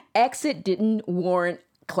 Exit didn't warrant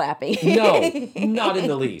clapping. No, not in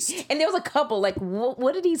the least. And there was a couple. Like,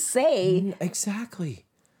 what did he say? Exactly.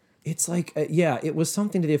 It's like, it was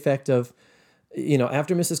something to the effect of,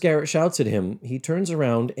 after Mrs. Garrett shouts at him, he turns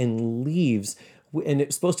around and leaves. And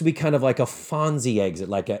it's supposed to be kind of like a Fonzie exit,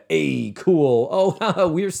 like hey, cool. Oh,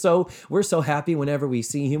 we're so happy whenever we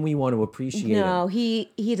see him. We want to appreciate him. No, he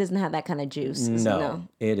doesn't have that kind of juice. No.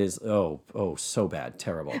 It is, so bad,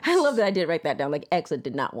 terrible. I love that I did write that down. Like, exit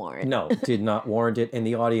did not warrant. No, did not warrant it. And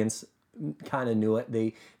the audience kind of knew it.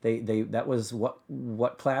 They that was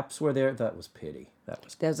what claps were there. That was pity. That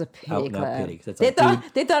was a pity clap. Pity.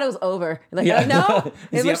 They thought it was over. Like, no.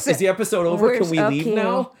 Is the episode over? Can we leave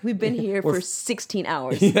now? We've been here for 16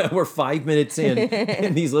 hours. Yeah, we're 5 minutes in,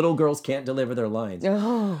 and these little girls can't deliver their lines.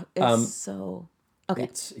 Oh, it's so... Okay.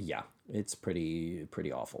 It's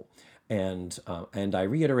pretty awful. And I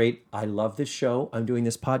reiterate, I love this show. I'm doing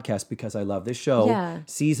this podcast because I love this show. Yeah.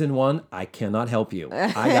 Season 1, I cannot help you.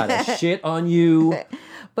 I got to shit on you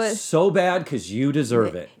so bad because you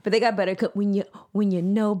deserve it. But they got better. When you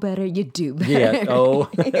know better, you do better. Yeah. Oh,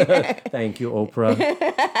 thank you,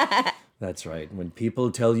 Oprah. That's right. When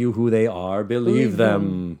people tell you who they are, believe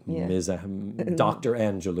them. Yeah. Ms. Dr.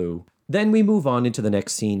 Angelou. Then we move on into the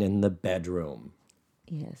next scene in the bedroom.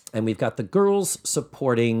 Yes. And we've got the girls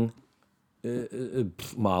supporting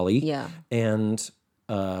Molly. Yeah. And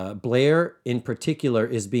Blair, in particular,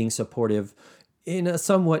 is being supportive in a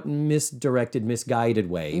somewhat misdirected, misguided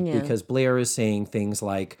way. Yeah. Because Blair is saying things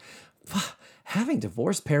like, having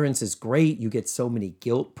divorced parents is great. You get so many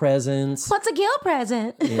guilt presents. What's a guilt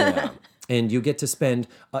present? Yeah. And you get to spend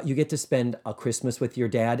a Christmas with your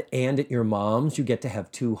dad and at your mom's. You get to have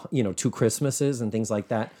two Christmases and things like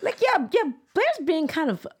that. Like, yeah, Blair's being kind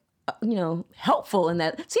of, helpful in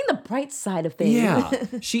that, seeing the bright side of things. Yeah,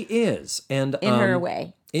 she is. And in her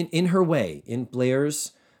way. In her way, in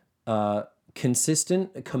Blair's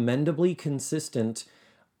commendably consistent,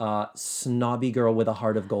 snobby girl with a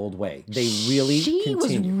heart of gold way. They really She was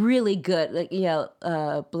continue. really good.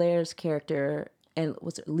 Like, Blair's character, and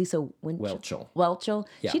was it Lisa Whelchel. Whelchel?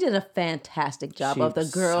 Yeah. She did a fantastic job She of the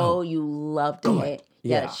was girl so you loved to good. hate.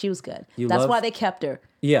 Yeah. Yeah, she was good. You That's love- why they kept her.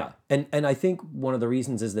 Yeah, and I think one of the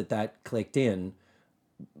reasons is that clicked in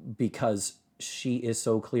because she is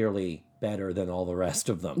so clearly better than all the rest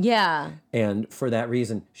of them. Yeah. And for that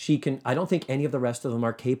reason, I don't think any of the rest of them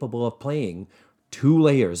are capable of playing two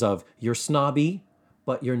layers of you're snobby,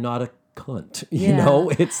 but you're not a cunt. You Yeah. know,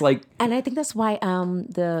 it's like, And I think that's why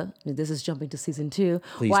this is jumping to season 2.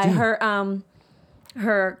 Please why do.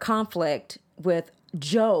 her conflict with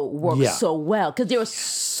Joe worked Yeah. so well because they were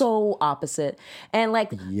so opposite. And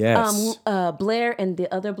like Yes. Blair and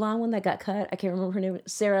the other blonde one that got cut, I can't remember her name,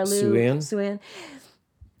 Sarah Lou Sue-Ann?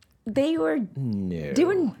 They were no. they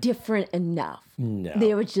were different enough. No.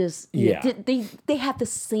 They were just Yeah. they had the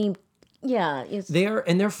same it's They're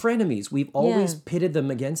frenemies. We've always Yeah. pitted them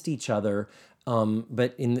against each other.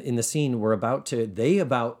 But in the scene we're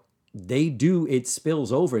it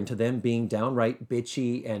spills over into them being downright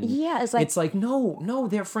bitchy and Yeah, it's like- no,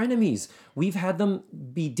 they're frenemies. We've had them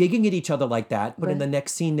be digging at each other like that, but in the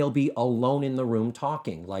next scene they'll be alone in the room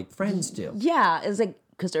talking like friends do. yeah, it's like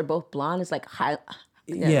because they're both blonde. It's like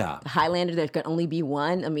Yeah. Highlander. There can only be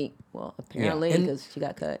one. I mean, well, apparently and- because she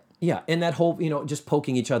got cut. Yeah, and that whole, just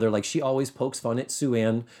poking each other, like she always pokes fun at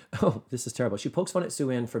Sue-Ann. Oh, this is terrible. She pokes fun at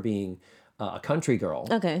Sue-Ann for being a country girl.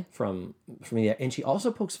 Okay. From India. And she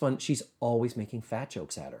also pokes fun, she's always making fat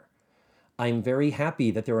jokes at her. I'm very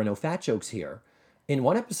happy that there are no fat jokes here. In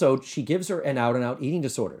one episode, she gives her an out-and-out eating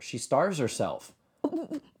disorder. She starves herself.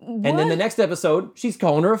 And then the next episode, she's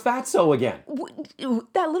calling her a fatso again.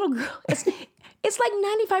 That little girl, it's like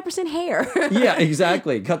 95% hair. Yeah,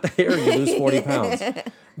 exactly. Cut the hair and you lose 40 pounds.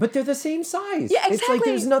 But they're the same size. Yeah, It's like exactly.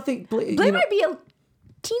 there's nothing... Blair might be a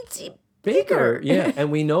teensy bigger. Yeah,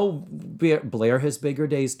 and we know Blair has bigger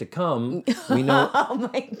days to come. We know... Oh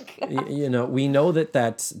my God. We know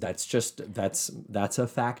that's a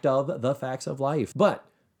fact of the facts of life. But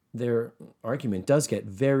their argument does get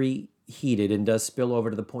very heated and does spill over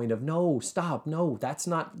to the point of no, stop, no, that's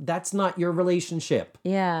not your relationship.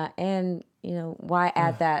 Yeah, and why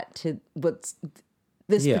add that to what's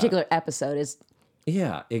this Yeah. particular episode is.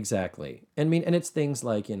 Yeah, exactly. And it's things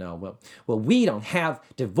like, well, we don't have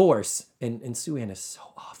divorce, and Sue-Ann is so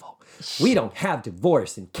awful. We don't have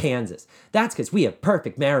divorce in Kansas. That's because we have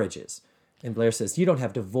perfect marriages. And Blair says, you don't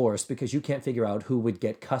have divorce because you can't figure out who would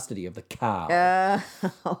get custody of the cow.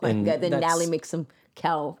 Oh my And God! Then that's- Natalie makes some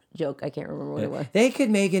cow joke. I can't remember what it was. They could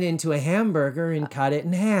make it into a hamburger and cut it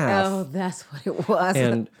in half. Oh, that's what it was.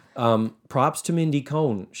 And props to Mindy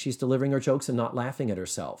Cohn. She's delivering her jokes and not laughing at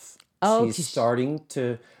herself. Oh, we're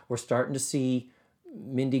starting to see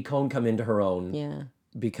Mindy Cohn come into her own. yeah.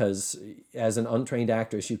 Because as an untrained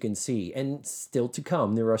actress, you can see, and still to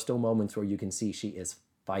come, there are still moments where you can see she is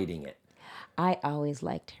fighting it. I always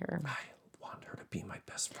liked her. I want her to be my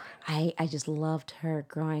best friend. I just loved her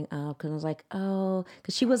growing up because I was like, oh,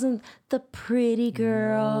 because she wasn't the pretty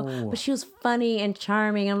girl, but she was funny and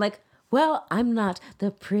charming. I'm like, well, I'm not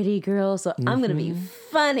the pretty girl, so I'm going to be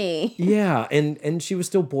funny. Yeah, and she was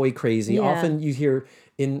still boy crazy. Yeah. Often you hear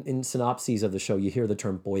in synopses of the show, you hear the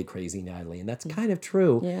term boy crazy Natalie, and that's kind of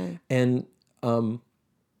true. Yeah. And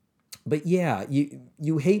but yeah,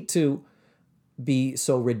 you hate to be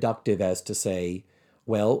so reductive as to say,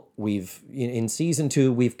 well, we've in season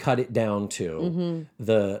 2 we've cut it down to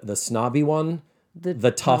the snobby one,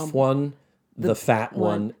 the tough one, the fat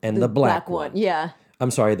one, and the black one. Yeah.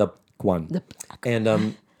 I'm sorry, the one.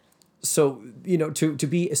 And so to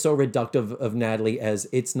be so reductive of Natalie as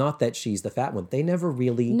it's not that she's the fat one. They never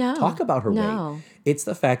really talk about her No. weight. It's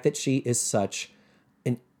the fact that she is such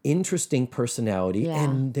an interesting personality, Yeah.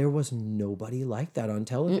 and there was nobody like that on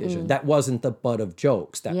television. That wasn't the butt of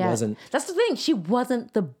jokes. That Yeah. wasn't. That's the thing. She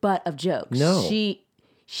wasn't the butt of jokes. No.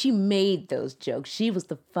 She made those jokes. She was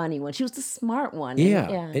the funny one. She was the smart one. Yeah,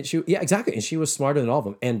 And, and exactly, and she was smarter than all of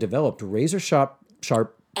them, and developed razor sharp.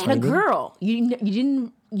 And a girl. You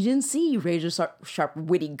didn't see razor sharp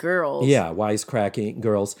witty girls. Yeah, wisecracking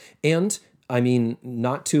girls. And I mean,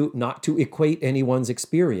 not to equate anyone's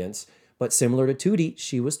experience, but similar to Tootie,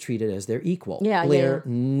 she was treated as their equal. Yeah, Blair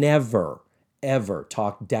never, ever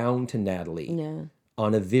talk down to Natalie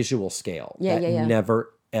on a visual scale. That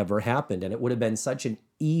never, ever happened. And it would have been such an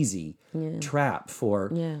easy trap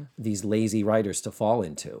for these lazy writers to fall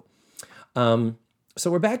into. So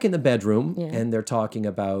we're back in the bedroom, and they're talking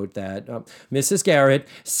about that. Mrs. Garrett,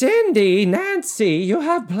 Cindy, Nancy, you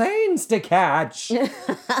have planes to catch.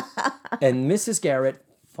 And Mrs. Garrett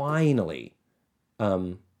finally,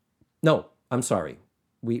 no, I'm sorry.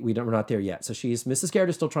 We're not there yet. So Mrs. Garrett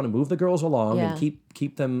is still trying to move the girls along and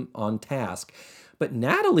keep them on task. But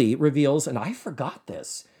Natalie reveals, and I forgot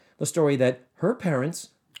this, the story that her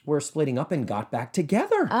parents were splitting up and got back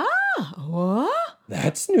together. What?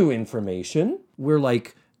 That's new information. We're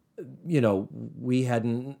like, we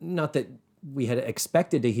hadn't, not that we had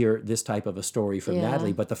expected to hear this type of a story from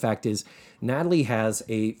Natalie, but the fact is Natalie has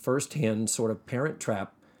a firsthand sort of parent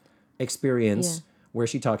trap experience where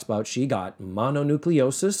she talks about she got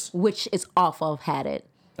mononucleosis. Which is awful. I've had it.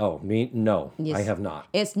 Oh, me? No, I have not.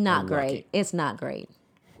 It's not great. It's not great.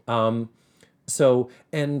 So,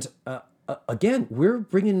 and again, we're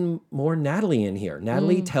bringing more Natalie in here.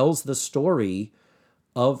 Natalie tells the story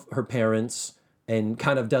of her parents and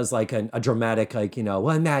kind of does like a dramatic, like, well,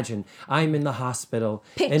 imagine I'm in the hospital.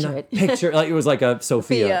 Picture it. Picture, like it was like a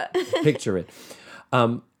Sophia. Picture it.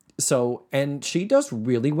 So, and she does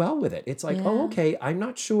really well with it. It's like, oh, okay, I'm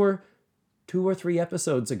not sure 2 or 3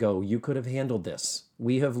 episodes ago you could have handled this.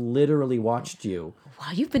 We have literally watched you.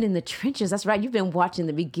 Wow, you've been in the trenches. That's right. You've been watching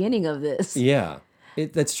the beginning of this. Yeah.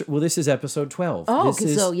 That's true. Well, this is episode 12. Oh,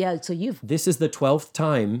 so you've... This is the 12th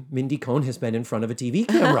time Mindy Cohn has been in front of a TV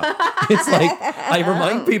camera. It's like, I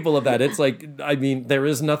remind people of that. It's like, I mean,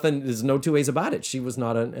 there's no 2 ways about it. She was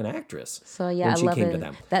not an actress. So yeah, when I she love came it. To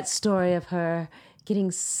them. That story of her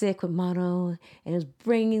getting sick with mono and is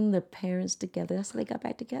bringing the parents together. That's how they got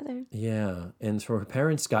back together. Yeah, and so her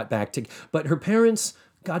parents got back but her parents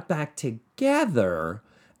got back together,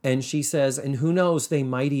 and she says, and who knows, they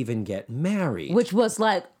might even get married. Which was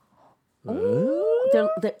like, they're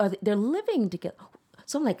living together.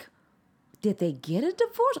 So I'm like, did they get a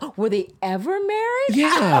divorce? Were they ever married?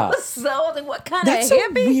 Yeah. So like, what kind That's of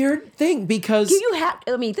a weird thing because you have.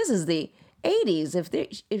 I mean, this is the 80s.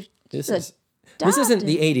 This isn't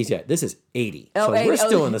the 80s yet. This is 80. So we're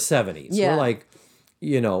still in the 70s. Yeah. We're like,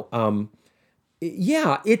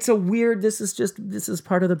 yeah, it's a weird, this is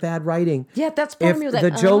part of the bad writing. Yeah, that's part of me. The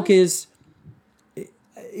joke is,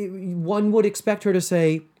 one would expect her to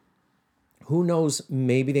say, who knows,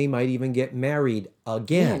 maybe they might even get married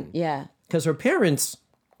again. Yeah. Because her parents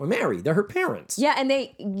were married. They're her parents. Yeah, and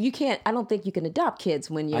I don't think you can adopt kids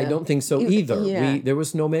when you... I don't think so either. Yeah. There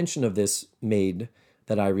was no mention of this made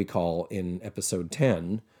that I recall in episode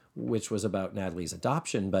 10, which was about Natalie's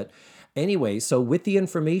adoption. But anyway, so with the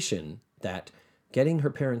information that getting her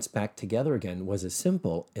parents back together again was as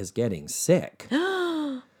simple as getting sick,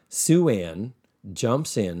 Sue Ann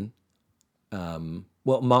jumps in.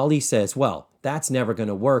 Molly says, well, that's never going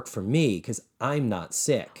to work for me because I'm not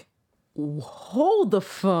sick. Hold the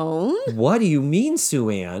phone. What do you mean, Sue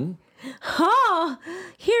Ann? Oh,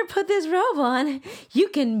 here, put this robe on. You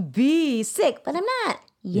can be sick, but I'm not.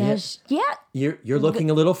 Yes, yeah. You're looking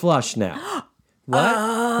a little flush now. What?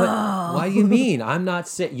 What do you mean? I'm not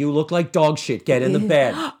sick. You look like dog shit. Get in the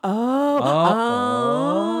bed. Oh.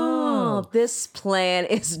 This plan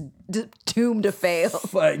is doomed to fail.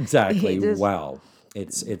 Exactly. Wow.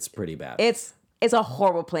 It's pretty bad. It's a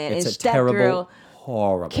horrible plan. It's a terrible,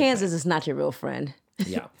 horrible Kansas plan. Is not your real friend.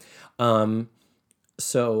 Yeah.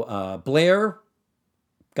 So Blair,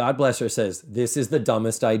 God bless her, says, this is the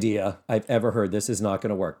dumbest idea I've ever heard. This is not going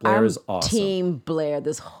to work. Blair is awesome. Team Blair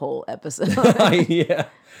this whole episode. Yeah.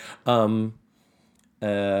 And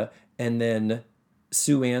then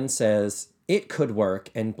Sue Ann says, it could work.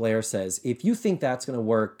 And Blair says, if you think that's going to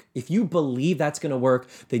work, if you believe that's going to work,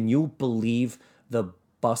 then you'll believe the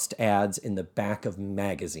bust ads in the back of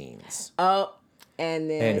magazines. Oh, and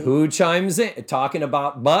then... And who chimes in? Talking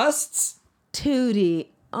about busts? Tootie.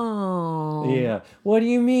 Oh. Yeah. What do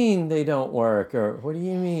you mean they don't work? Or what do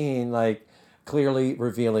you mean? Like, clearly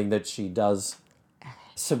revealing that she does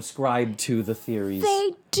subscribe to the theories.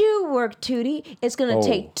 They do work, Tootie. It's going to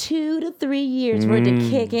take 2 to 3 years for it to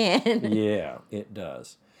kick in. Yeah, it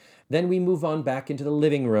does. Then we move on back into the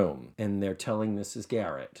living room, and they're telling Mrs.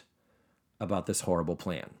 Garrett about this horrible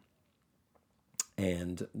plan.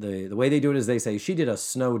 And the way they do it is they say, she did a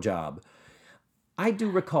snow job. I do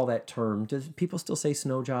recall that term. Do people still say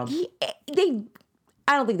snow job? I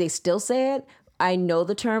don't think they still say it. I know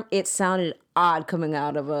the term. It sounded odd coming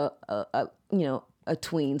out of a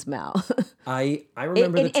tween's mouth. I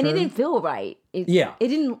remember the term. And it didn't feel right. It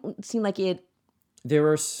didn't seem like it.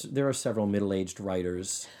 There are several middle-aged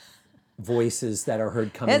writers voices that are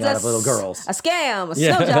heard coming out of little girls. A scam, a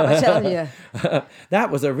snow job, I tell you.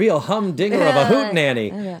 That was a real humdinger of a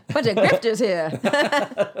hootenanny. Bunch of grifters here.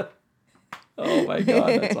 Oh my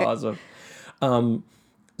God, that's awesome.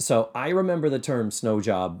 So I remember the term snow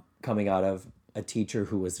job coming out of a teacher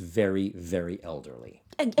who was very, very elderly.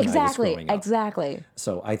 Exactly.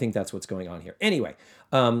 So I think that's what's going on here. Anyway,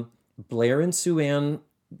 Blair and Sue Ann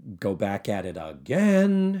go back at it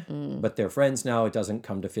again, but they're friends now. It doesn't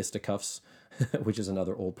come to fisticuffs, which is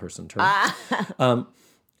another old person term.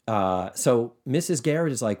 So Mrs.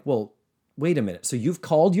 Garrett is like, well, wait a minute. So you've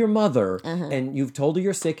called your mother and you've told her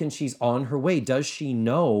you're sick and she's on her way. Does she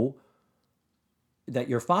know that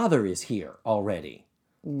your father is here already?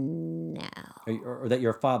 No. Or that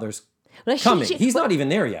your father's coming? He's not even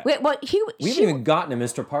there yet. We haven't even gotten to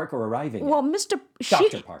Mr. Parker arriving. Well,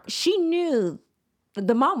 Dr. Parker. She knew,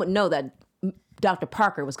 the mom would know that Dr.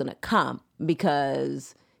 Parker was going to come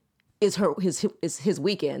because it's his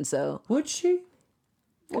weekend. So would she?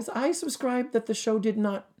 Because I subscribed that the show did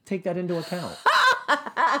not take that into account.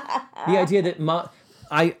 The idea that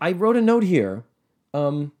I wrote a note here.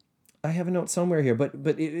 I have a note somewhere here, but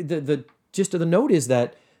the gist of the note is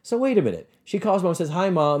that, so wait a minute. She calls mom and says, hi,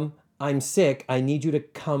 Mom, I'm sick. I need you to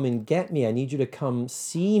come and get me. I need you to come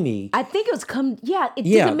see me. I think it was it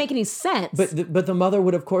didn't make any sense. But the mother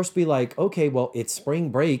would, of course, be like, okay, well, it's spring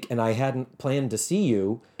break and I hadn't planned to see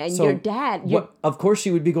you. And so your dad. Of course she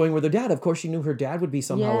would be going with her dad. Of course she knew her dad would be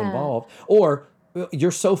somehow involved. Or, you're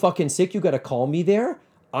so fucking sick, you got to call me there?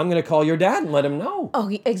 I'm going to call your dad and let him know. Oh,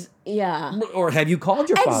 yeah. Or have you called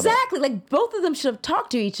your father? Exactly. Like, both of them should have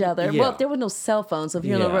talked to each other. Yeah. Well, there were no cell phones, so if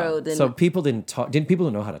you're on the road, then... So people didn't talk. People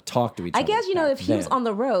don't know how to talk to each other. I guess, if he was on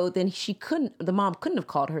the road, then the mom couldn't have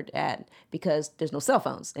called her dad because there's no cell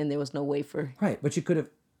phones and there was no way for... Right, but she could have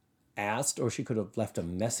asked, or she could have left a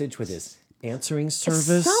message with his answering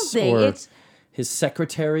service. Something. Or his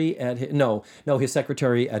secretary at his... No, his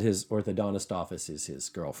secretary at his orthodontist office is his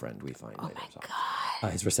girlfriend, we find. Oh, my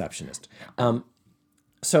God. His receptionist.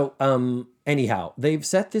 Anyhow, they've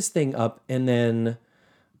set this thing up, and then,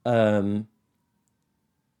 I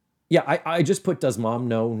just put, does mom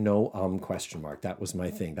know? No, question mark. That was my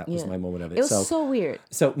thing. That was my moment of it. It was so weird.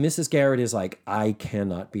 So Mrs. Garrett is like, I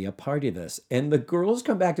cannot be a part of this. And the girls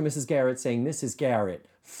come back to Mrs. Garrett saying, Mrs. Garrett,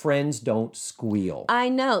 friends don't squeal. I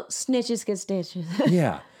know. Snitches get stitches.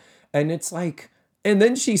 Yeah. And it's like, and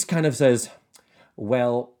then she kind of says,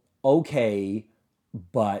 well, okay,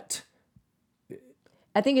 but...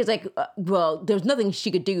 I think it's like, there's nothing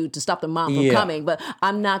she could do to stop the mom from coming, but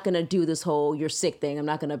I'm not going to do this whole you're sick thing. I'm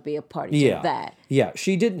not going to be a party to that. Yeah,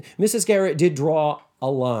 she did. Mrs. Garrett did draw a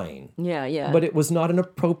line. Yeah. But it was not an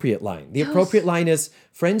appropriate line. The appropriate line is,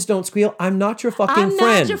 friends don't squeal. I'm not your fucking friend.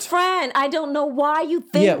 I'm not your friend. I don't know why you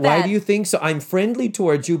think that. Yeah, why do you think so? I'm friendly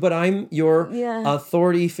towards you, but I'm your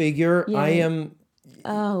authority figure. Yeah. I am...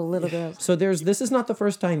 Oh, little girls. So this is not the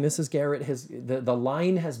first time Mrs. Garrett has, the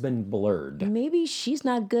line has been blurred. Maybe she's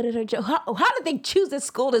not good at her job. How did they choose this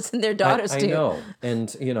school to send their daughters to? I know.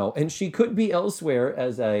 And, and she could be elsewhere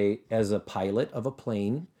as a pilot of a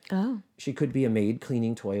plane. Oh. She could be a maid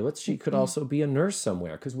cleaning toilets. She could also be a nurse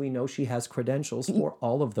somewhere, because we know she has credentials for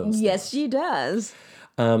all of those things. Yes, she does.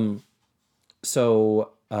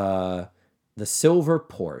 So the silver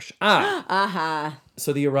Porsche.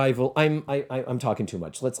 So the arrival, I'm talking too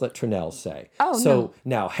much. Let's let Trinell say. Oh, so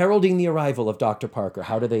now, heralding the arrival of Dr. Parker,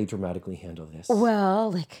 how do they dramatically handle this?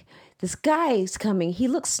 Well, like, this guy's coming. He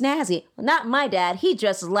looks snazzy. Well, not my dad. He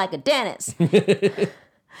dresses like a dentist. And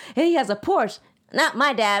he has a Porsche. Not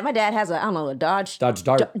my dad. My dad has a Dodge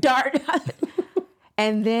Dart.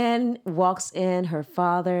 And then walks in her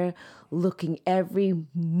father looking every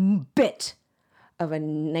bit of a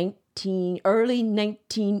early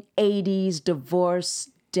 1980s divorce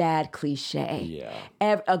dad cliche.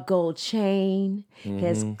 Yeah. A gold chain,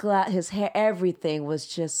 his hair, everything was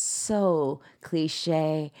just so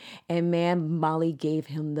cliche. And man, Molly gave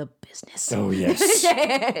him the business. Oh, yes.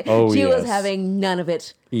 She was having none of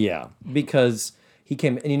it. Yeah, because he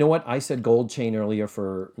came, and you know what? I said gold chain earlier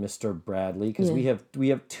for Mr. Bradley, because we have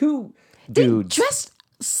two dudes. They dressed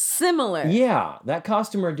similar. Yeah, that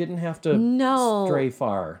costumer didn't have to stray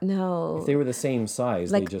far. No. If they were the same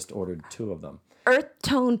size, they just ordered two of them. Earth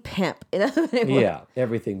tone pimp. Yeah,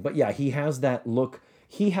 everything. But yeah, he has that look.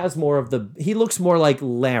 He has more of he looks more like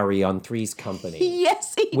Larry on Three's Company.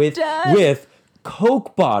 Yes, he does. With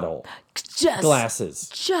Coke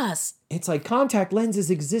glasses. It's like contact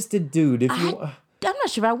lenses existed, dude. I'm not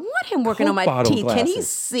sure I want him working on my teeth. Glasses. Can he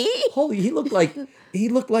see? Holy, he looked like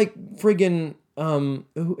friggin'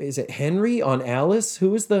 who is it? Henry on Alice? Who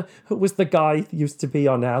was the guy who used to be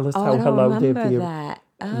on Alice? Oh, I don't remember that.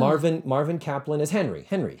 Marvin Kaplan is Henry.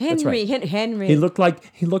 That's right. Henry. He looked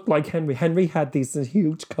like Henry. Henry had these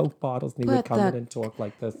huge Coke bottles, and he would But come in and talk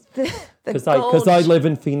like this. Because Because I live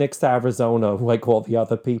in Phoenix, Arizona, like all the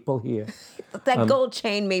other people here. that gold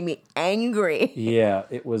chain made me angry. Yeah,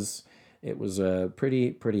 it was a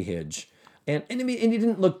pretty hidge, and I mean, and it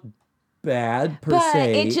didn't look bad per But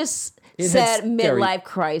se. it just It said had very- midlife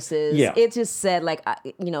crisis. Yeah. It just said like,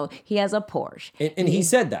 he has a Porsche. And he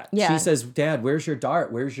said that. Yeah. She says, "Dad, where's your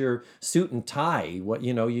dart? Where's your suit and tie? What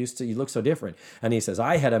you look so different." And he says,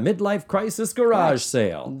 "I had a midlife crisis garage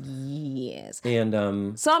sale." Yes. And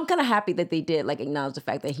So I'm kind of happy that they did like acknowledge the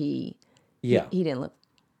fact that he didn't look.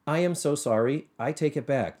 I am so sorry. I take it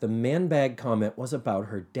back. The man bag comment was about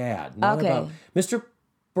her dad, not Okay. about Mr.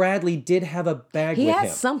 Bradley did have a bag He with had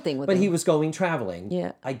him. something with but him. he was going traveling.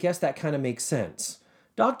 Yeah. I guess that kind of makes sense.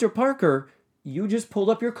 Dr. Parker, you just pulled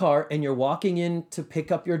up your car and you're walking in to pick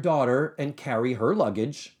up your daughter and carry her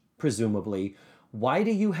luggage, presumably. Why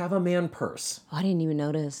do you have a man purse? I didn't even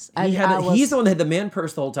notice. He's the one that had the man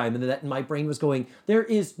purse the whole time, and that my brain was going, there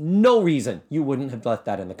is no reason you wouldn't have left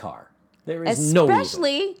that in the car. There is no reason.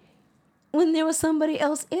 Especially when there was somebody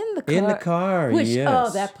else in the car. In the car, Which,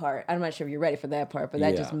 yes. that part. I'm not sure if you're ready for that part, but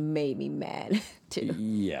that Yeah. just made me mad too.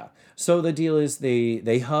 Yeah. So the deal is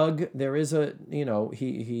they hug. There is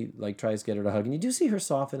he like tries to get her to hug, and you do see her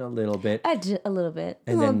soften a little bit. I did a little bit.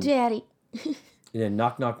 And Little then- daddy. And then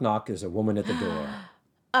knock, knock, knock. There's a woman at the door.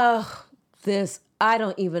 I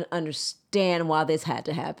don't even understand why this had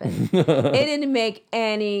to happen. It didn't make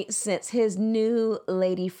any sense. His new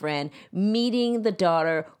lady friend meeting the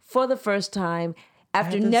daughter for the first time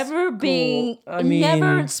after At the never being, school. I mean-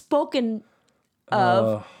 never spoken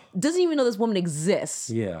of, doesn't even know this woman exists.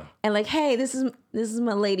 Yeah. And like, hey, this is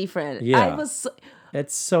my lady friend. Yeah. I was.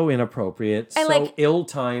 It's so inappropriate. And, so like-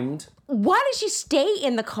 ill-timed. Why did she stay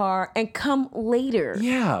in the car and come later?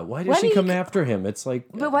 Yeah. Why did Why she do you come c- after him? It's like.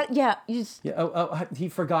 But what? Yeah, you just, Yeah, he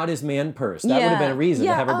forgot his man purse. That would have been a reason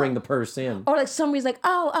to have her bring the purse in. or like somebody's like,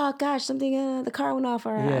 oh gosh, something, the car went off,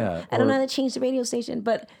 or Yeah, I don't know or- how to change the radio station,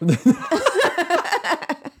 but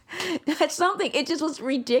that's something. It just was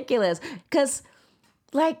ridiculous because,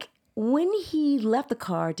 like, when he left the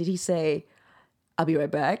car, did he say, "I'll be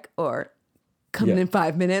right back" or "Coming Yeah. in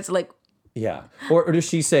 5 minutes"? Like, Yeah. Or does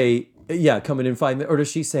she say, yeah, coming in 5 minutes? Or does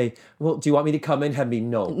she say, well, do you want me to come in? Have me?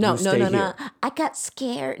 No, no, you stay no. here. I got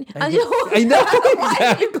scared. I know,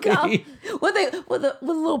 Why did you come? exactly. With a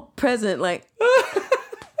little present, like.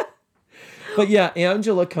 But yeah,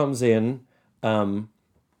 Angela comes in.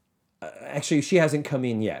 Actually, she hasn't come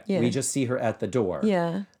in yet. Yeah. We just see her at the door.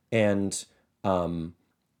 Yeah. And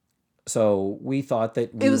so we thought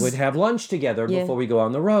that we was- would have lunch together Yeah. before we go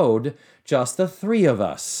on the road, just the three of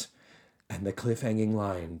us. And the cliffhanging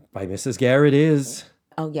line by Mrs. Garrett is,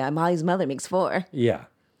 Oh yeah, Molly's mother makes 4. yeah.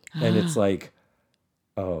 And it's like,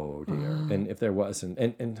 oh dear. And if there wasn't,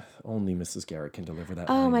 and only Mrs. Garrett can deliver that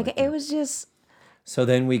Oh line my like god, that. it was just. So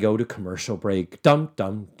then we go to commercial break. Dum,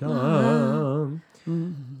 dum, dum.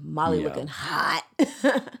 Molly Yeah. looking hot.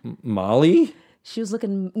 Molly? She was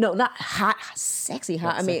looking, no, not hot, sexy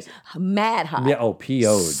hot. I mean, mad hot. Yeah, oh,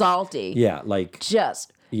 P.O.'d. Salty. Yeah, like,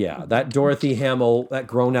 Just, yeah, that Dorothy Hamill, that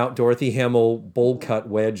grown out Dorothy Hamill bowl cut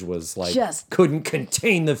wedge was like, Just couldn't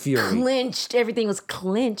contain the fury. clinched. Everything was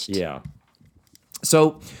clinched. Yeah.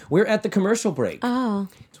 So we're at the commercial break. Oh.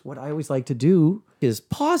 What I always like to do is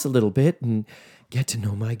pause a little bit and get to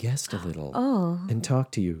know my guest a little. And talk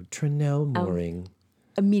to you. Trinell Mooring.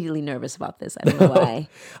 Immediately nervous about this. I don't know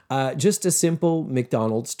why. Just a simple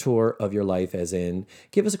McDonald's tour of your life, as in,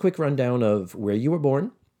 give us a quick rundown of where you were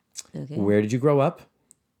born, Okay. where did you grow up,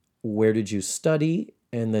 where did you study,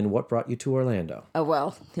 and then what brought you to Orlando? Oh,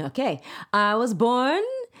 well, okay. I was born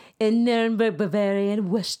in Nuremberg, Bavaria, in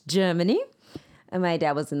West Germany. And my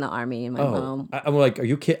dad was in the army, and my mom. I'm like, are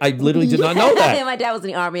you kidding? I literally did not know that. And my dad was in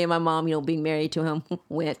the army, and my mom, being married to him,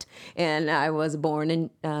 went. And I was born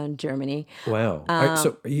in Germany. Wow.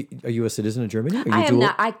 So are you a citizen of Germany? Are you I am dual?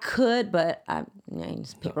 not. I could, but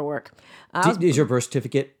it's paperwork. Is your birth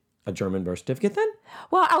certificate a German birth certificate then?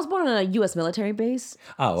 Well, I was born on a U.S. military base.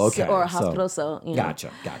 Oh, okay. Or a hospital, so.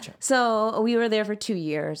 Gotcha. So we were there for 2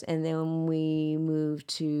 years, and then we moved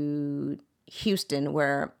to Houston,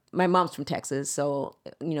 where my mom's from Texas. So,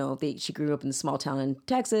 she grew up in a small town in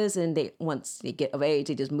Texas, and once they get of age,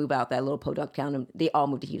 they just move out that little podunk town, and they all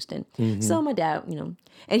moved to Houston. So my dad,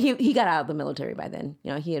 and he got out of the military by then.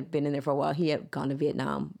 He had been in there for a while. He had gone to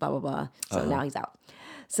Vietnam, blah, blah, blah. So now he's out.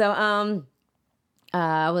 So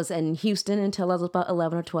I was in Houston until I was about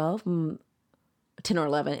 11 or 12, 10 or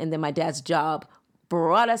 11. And then my dad's job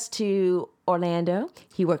brought us to Orlando.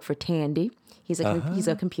 He worked for Tandy. He's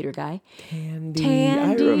a computer guy. Tandy. Tandy.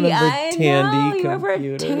 I remember Tandy He worked for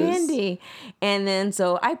computers. Tandy. And then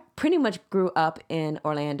so I pretty much grew up in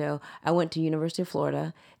Orlando. I went to University of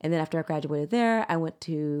Florida. And then after I graduated there, I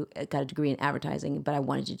got a degree in advertising, but I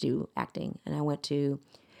wanted to do acting. And I went to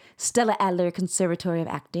Stella Adler Conservatory of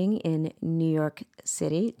Acting in New York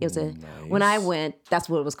City. It was when I went, that's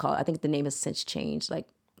what it was called. I think the name has since changed, like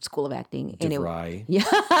School of Acting. DeVry.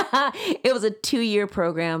 It was a 2-year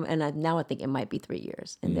program, and now I think it might be 3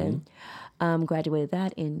 years. And then graduated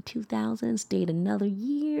that in 2000, stayed another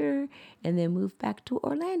year, and then moved back to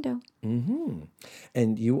Orlando. Mm-hmm.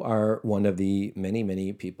 And you are one of the many,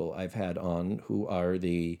 many people I've had on who are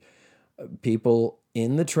the people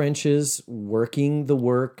in the trenches, working the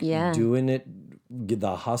work, doing it,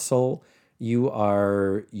 the hustle.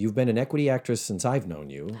 You've been an equity actress since I've known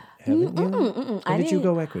you, haven't you? When did you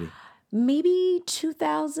go equity? Maybe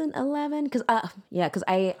 2011, because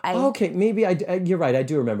I okay, maybe you're right. I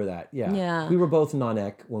do remember that. Yeah. We were both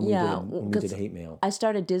non-ec when we did Hate Mail. I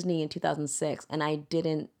started Disney in 2006, and I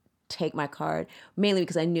didn't take my card mainly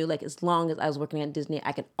because I knew like as long as I was working at Disney,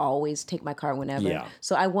 I could always take my card whenever. Yeah.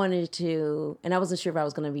 So I wanted to, and I wasn't sure if I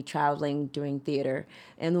was going to be traveling during theater.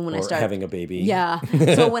 And then when I started having a baby. Yeah.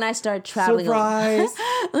 So when I started traveling, surprise.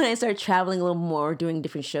 When I started traveling a little more, doing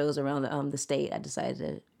different shows around the state, I decided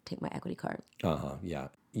to take my equity card. Yeah.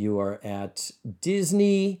 You are at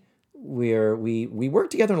Disney, where we work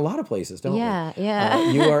together in a lot of places, don't we?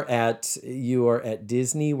 Yeah. You are at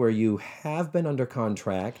Disney, where you have been under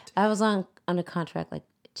contract. I was under contract like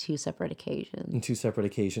 2 separate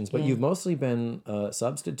occasions. But you've mostly been a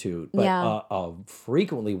substitute, but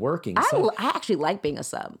frequently working. I actually like being a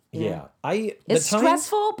sub. Yeah. It's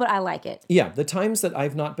stressful, but I like it. Yeah, the times that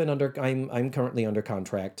I've not been I'm currently under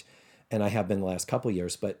contract, and I have been the last couple of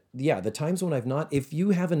years. But yeah, the times when I've not, if you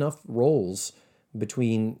have enough roles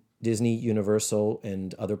between Disney, Universal,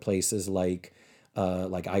 and other places like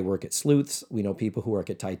I work at Sleuths. We know people who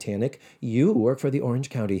work at Titanic. You work for the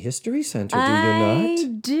Orange County History Center, do you not?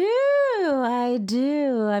 I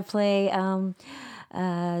do. I play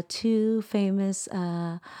 2 famous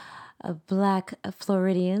Black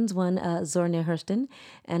Floridians. One, Zornia Hurston,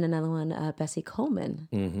 and another one, Bessie Coleman.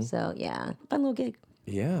 Mm-hmm. So yeah, fun little gig.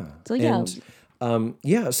 Yeah. So yeah.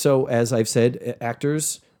 And, so as I've said,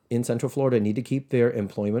 actors in Central Florida need to keep their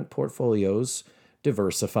employment portfolios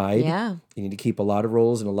diversified. Yeah. You need to keep a lot of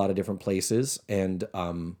roles in a lot of different places. And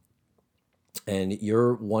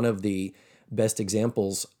you're one of the best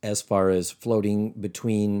examples as far as floating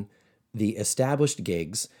between the established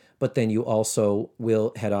gigs, but then you also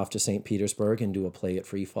will head off to St. Petersburg and do a play at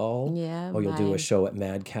Free Fall. Yeah. Or you'll do a show at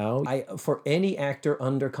Mad Cow. For any actor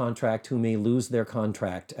under contract who may lose their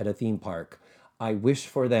contract at a theme park, I wish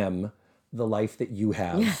for them the life that you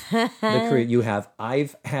have, the career you have.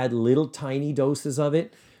 I've had little tiny doses of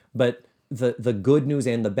it, but the good news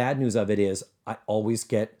and the bad news of it is I always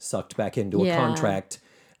get sucked back into a contract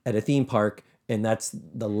at a theme park, and that's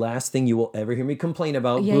the last thing you will ever hear me complain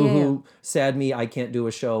about. Boo-hoo, sad me, I can't do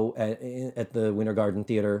a show at the Winter Garden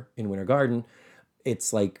Theater in Winter Garden.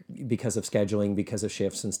 It's like because of scheduling, because of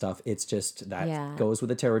shifts and stuff. It's just that goes with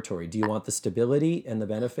the territory. Do you want the stability and the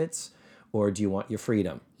benefits, or do you want your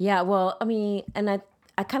freedom? Yeah, well, I mean, and I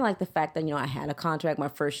kind of like the fact that, I had a contract my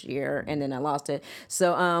first year and then I lost it.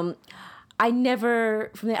 So I never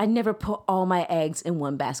put all my eggs in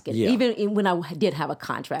one basket. Yeah. Even when I did have a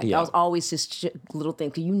contract, I was always just little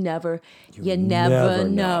things. You never know.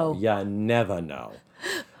 You never know.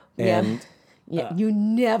 And you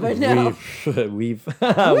never know.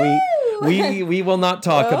 We will not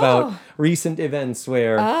talk about recent events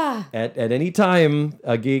where at any time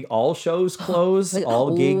a gig, all shows close,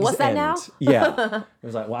 all gigs what's that end. now? Yeah, it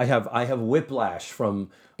was like, well, I have whiplash from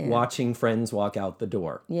watching friends walk out the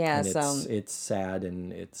door. Yeah, and it's sad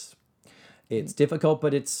and it's difficult,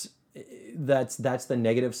 but that's the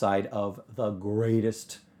negative side of the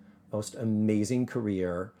greatest, most amazing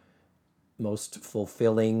career, most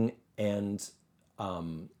fulfilling and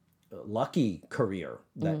lucky career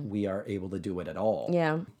that we are able to do it at all.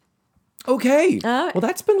 Yeah. Okay. Well,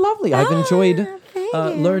 that's been lovely. I've enjoyed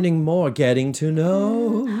learning more, getting to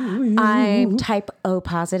know you. I'm type O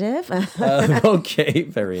positive. Okay,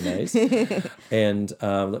 very nice. And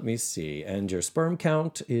let me see. And your sperm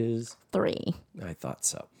count is? 3. I thought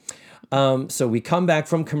so. So we come back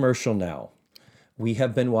from commercial now. We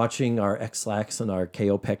have been watching our X-Lax and our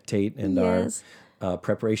Kaopectate and our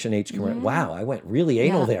Preparation H commercial. Yeah. Wow, I went really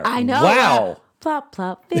anal there. I know. Wow. Plop,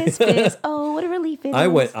 plop, fizz, fizz. Oh, what a relief it is. I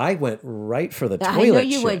went right for the toilet. I know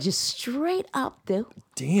you went just straight up though.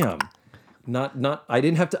 Damn.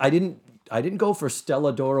 I I didn't go for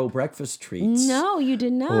Stella Doro breakfast treats. No, you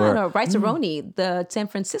did not. Or Rice-A-Roni, the San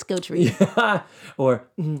Francisco treat. Or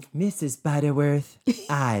Mrs. Butterworth,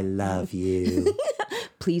 I love you.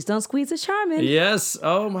 Please don't squeeze the Charmin. Yes.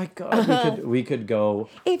 Oh my God. We could go.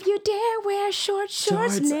 If you dare wear short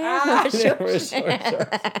shorts, never shorts.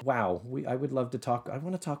 Wow. I would love to talk. I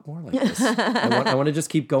want to talk more like this. I want to just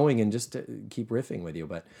keep going and just keep riffing with you.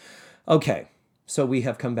 But okay. So we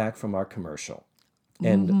have come back from our commercial.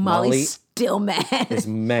 And Molly still mad. is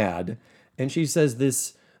mad. And she says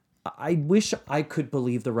this, I wish I could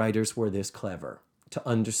believe the writers were this clever to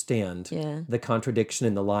understand the contradiction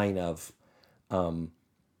in the line of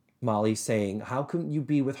Molly saying, how can you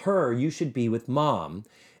be with her? You should be with Mom.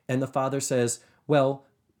 And the father says, well,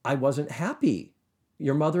 I wasn't happy.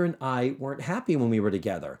 Your mother and I weren't happy when we were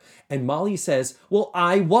together. And Molly says, well,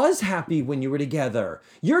 I was happy when you were together.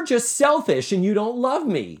 You're just selfish and you don't love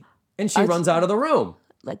me. And she runs out of the room.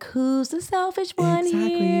 Like, who's the selfish one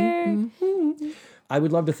here? Mm-hmm. I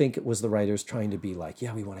would love to think it was the writers trying to be like,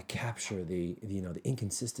 yeah, we want to capture the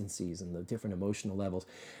inconsistencies and the different emotional levels.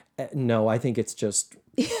 No, I think it's just,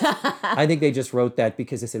 I think they just wrote that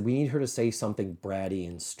because they said, we need her to say something bratty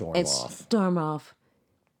and storm off. Storm off.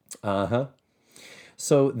 Uh-huh.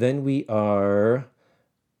 So then we are,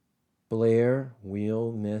 Blair,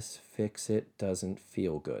 we'll miss, fix it, doesn't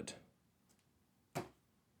feel good.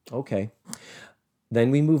 Okay.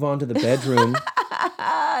 Then we move on to the bedroom.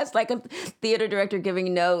 It's like a theater director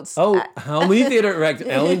giving notes. Oh, how many theater directors?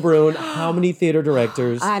 Ellen Brune, how many theater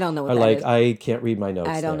directors I don't know what are that like, is. I can't read my notes.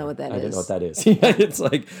 I don't know what that I is. don't know what that is. It's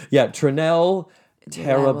like, Trinell,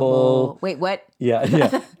 terrible. Wait, what? Yeah.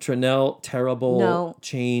 Trinell, terrible. No.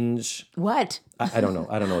 Change. What? I don't know.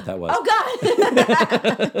 I don't know what that was. Oh,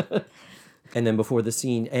 God. And then before the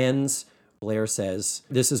scene ends, Blair says,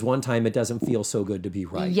 this is one time it doesn't feel so good to be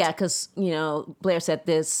right. Yeah, because, Blair said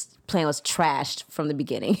this plan was trashed from the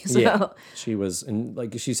beginning. So. Yeah, she was, and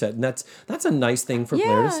like she said, and that's a nice thing for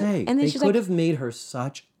Blair to say. And then they she's could like, have made her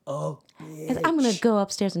such a bitch. I'm going to go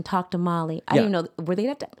upstairs and talk to Molly. I didn't know, were they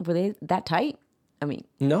that tight? I mean.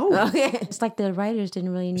 No. Okay. It's like the writers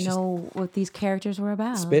didn't really know what these characters were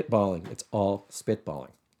about. Spitballing. It's all spitballing.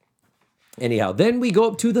 Anyhow, then we go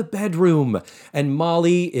up to the bedroom, and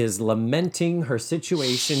Molly is lamenting her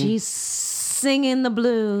situation. She's singing the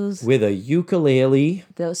blues. With a ukulele.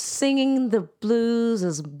 They're singing the blues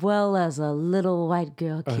as well as a little white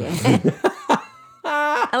girl can.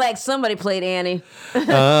 Like somebody played Annie.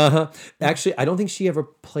 Actually, I don't think she ever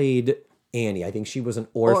played Annie. I think she was an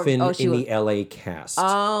orphan in the LA cast.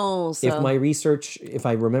 Oh, so. If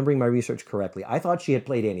I'm remembering my research correctly, I thought she had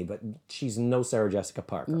played Annie, but she's no Sarah Jessica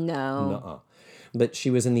Parker. No. Nuh-uh. But she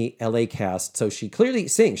was in the LA cast, so she clearly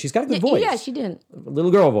sings. She's got a good voice. Yeah, she did. A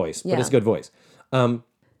little girl voice, Yeah. but it's a good voice.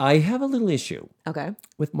 I have a little issue Okay.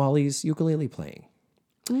 with Molly's ukulele playing.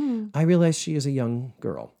 I realize she is a young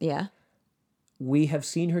girl. Yeah. We have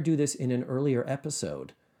seen her do this in an earlier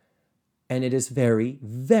episode, and it is very,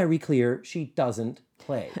 very clear she doesn't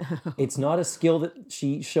play. It's not a skill that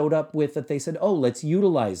she showed up with that they said, oh, let's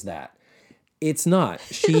utilize that. It's not.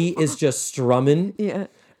 She is just strumming. Yeah.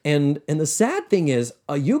 And the sad thing is,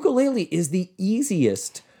 a ukulele is the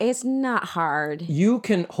easiest. It's not hard. You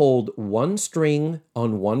can hold one string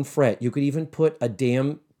on one fret. You could even put a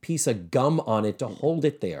damn piece of gum on it to hold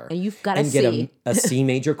it there. And you've got a get C. a C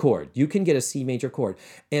major chord. You can get a C major chord.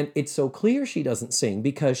 And it's so clear she doesn't sing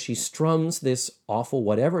because she strums this awful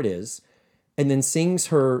whatever it is and then sings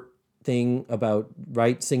her thing about,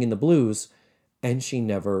 singing the blues, and she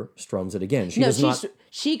never strums it again.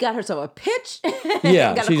 She got herself a pitch.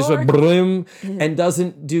 Yeah, got she a just chord. went brim and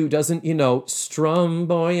doesn't strum,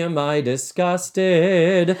 boy, am I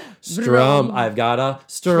disgusted. Strum, I've got a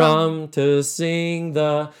strum to sing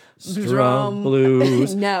the strum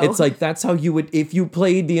blues. No. It's like that's how you would, if you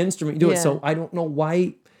played the instrument, you do it. Yeah. So I don't know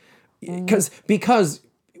why, because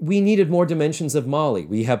we needed more dimensions of Molly.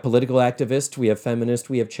 We have political activist, we have feminist,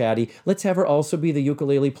 we have chatty. Let's have her also be the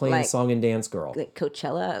ukulele playing Like- song and dance girl. Like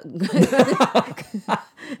Coachella.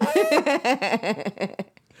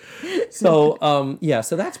 So,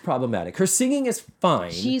 so that's problematic. Her singing is fine.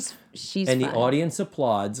 She's and fine. the audience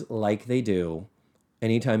applauds like they do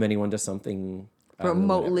anytime anyone does something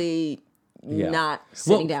remotely Yeah. not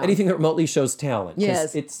sitting down. Anything that remotely shows talent.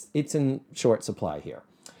 'Cause Yes. it's in short supply here.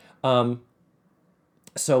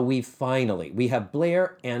 So we have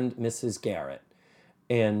Blair and Mrs. Garrett.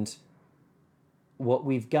 And what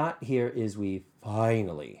we've got here is we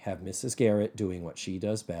finally have Mrs. Garrett doing what she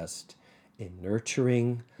does best in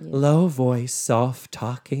nurturing, low voice, soft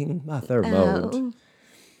talking mother mode.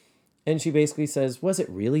 And she basically says, was it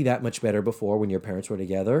really that much better before when your parents were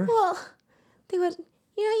together? Well, they would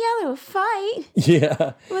Yeah, they would fight.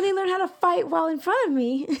 Yeah. Well, they learn how to fight while in front of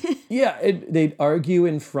me. Yeah, they'd argue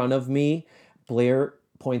in front of me. Blair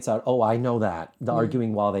points out, oh, I know that. The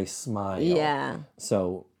arguing while they smile. Yeah.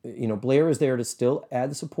 So, Blair is there to still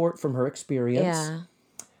add support from her experience. Yeah.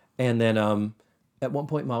 And then at one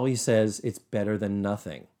point, Molly says, it's better than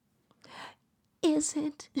nothing. Is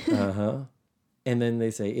it? And then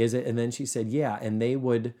they say, is it? And then she said, yeah. And they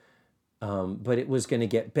would, but it was going to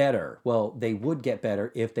get better. Well, they would get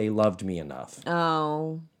better if they loved me enough.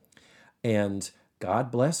 Oh. And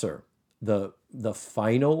God bless her. The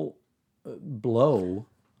final blow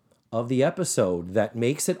of the episode that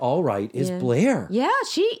makes it all right is Blair. Yeah,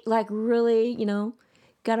 she really,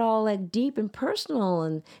 got all deep and personal.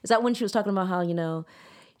 And is that when she was talking about how,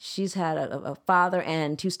 she's had a father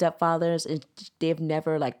and 2 stepfathers, and they've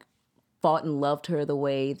never fought and loved her the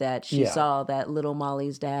way that she saw that little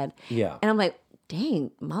Molly's dad. Yeah. And I'm like,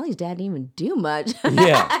 dang, Molly's dad didn't even do much.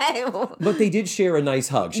 Yeah. But they did share a nice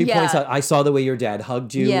hug. She points out, I saw the way your dad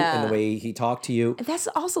hugged you and the way he talked to you. And that's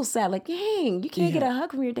also sad. Dang, you can't get a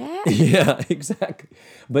hug from your dad? Yeah, exactly.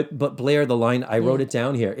 But Blair, the line, I wrote it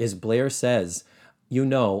down here, is Blair says,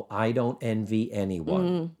 I don't envy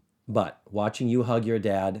anyone. But watching you hug your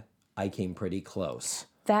dad, I came pretty close.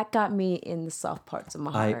 That got me in the soft parts of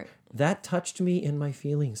my heart. That touched me in my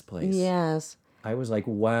feelings place. Yes. I was like,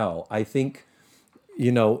 wow, I think,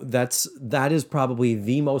 that is probably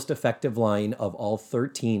the most effective line of all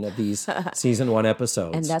 13 of these season 1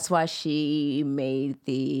 episodes. And that's why she made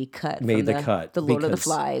the cut. The Lord of the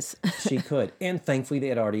Flies. She could. And thankfully they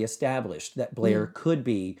had already established that Blair could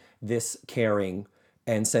be this caring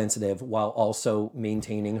and sensitive while also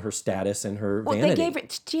maintaining her status and her vanity. They gave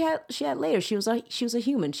it. She had later. She was a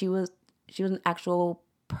human. She was an actual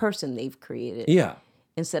person they've created. Yeah.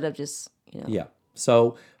 Instead of just Yeah.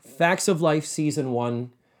 So Facts of Life season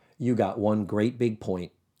 1, you got one great big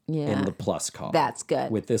point in the plus column. That's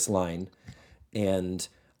good. With this line, and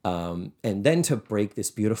then to break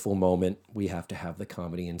this beautiful moment, we have to have the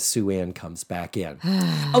comedy, and Sue Ann comes back in.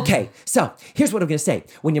 Okay, so here's what I'm going to say.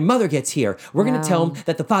 When your mother gets here, we're going to tell him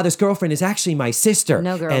that the father's girlfriend is actually my sister.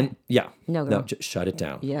 No, girl. And No, girl. No, just shut it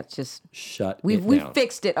down. Yeah, just shut it we down.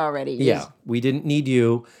 fixed it already. Yeah, we didn't need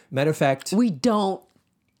you. Matter of fact, we don't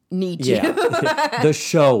need you. Yeah, the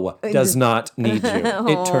show does not need you.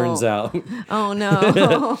 It turns out. Oh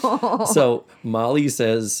no. So Molly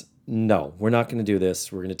says, no, we're not going to do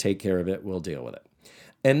this. We're going to take care of it. We'll deal with it.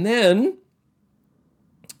 And then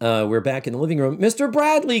we're back in the living room. Mr.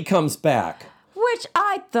 Bradley comes back. Which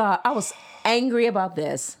I thought, I was angry about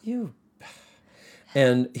this.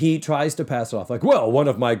 And he tries to pass it off like, well, one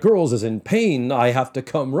of my girls is in pain. I have to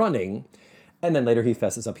come running. And then later he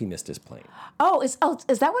fesses up he missed his plane. Is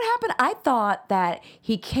that what happened? I thought that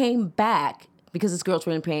he came back because his girls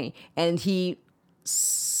were in pain, and he.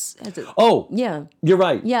 Yeah. You're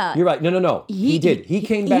right. Yeah. You're right. No. He did. He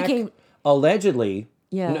came back allegedly.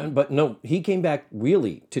 Yeah. No, he came back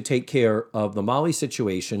really to take care of the Molly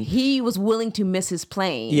situation. He was willing to miss his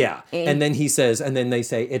plane. Yeah. And then he says, and then they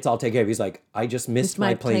say, it's all taken care of. He's like, I just missed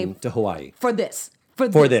my plane to Hawaii. For this.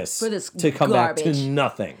 To come garbage. back to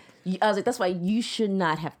nothing. I was like, that's why you should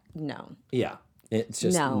not have known. Yeah. It's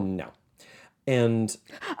just no. And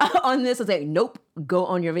on this, I was like, nope, go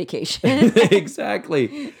on your vacation.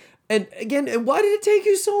 Exactly. And again, why did it take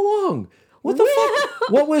you so long? What the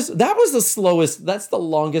fuck? That was the slowest, that's the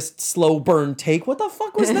longest slow burn take. What the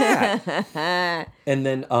fuck was that? And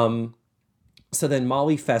then, so then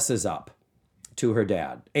Molly fesses up to her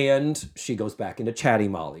dad, and she goes back into chatty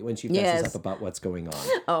Molly when she fesses up about what's going on.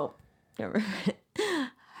 Oh,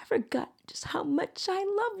 I forgot just how much I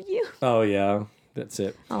love you. Oh, yeah. That's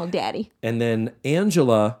it. Oh, daddy. And then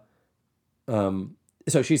Angela,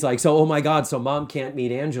 so she's like, oh my God, so mom can't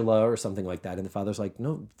meet Angela or something like that. And the father's like,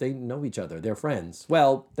 no, they know each other. They're friends.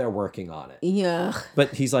 Well, they're working on it. Yeah.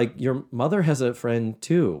 But he's like, your mother has a friend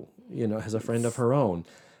too, has a friend of her own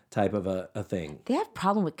type of a thing. They have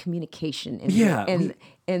problem with communication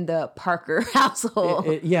in the Parker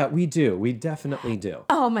household. Yeah, we do. We definitely do.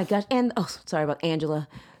 Oh my gosh. And, sorry about Angela.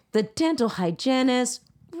 The dental hygienist.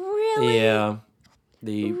 Really? Yeah.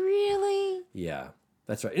 Really? Yeah,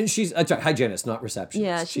 that's right. And that's right, hygienist, not receptionist.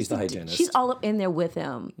 Yeah, she's the hygienist. She's all up in there with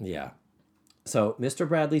him. Yeah. So Mr.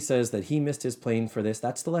 Bradley says that he missed his plane for this.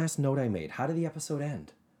 That's the last note I made. How did the episode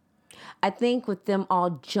end? I think with them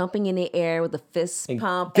all jumping in the air with a fist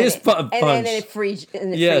pump. Punch. And then it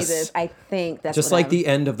freezes. I think that's just like the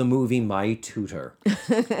end of the movie My Tutor.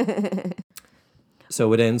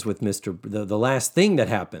 So it ends with the last thing that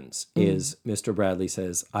happens is Mr. Bradley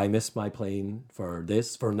says, I missed my plane for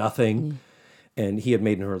this, for nothing. And he had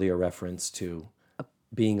made an earlier reference to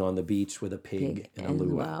being on the beach with a pig and a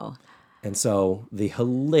luau. Wow. And so the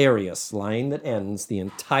hilarious line that ends the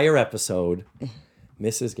entire episode,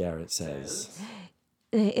 Mrs. Garrett says,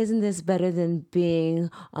 Isn't this better than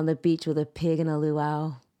being on the beach with a pig and a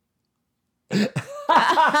luau?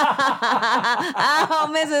 Oh,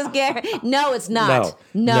 Mrs. Garrett. No, it's not.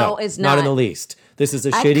 No, it's not. Not in the least. This is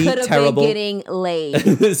a I shitty, could have terrible... been getting laid.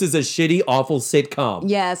 This is a shitty, awful sitcom.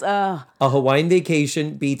 Yes. A Hawaiian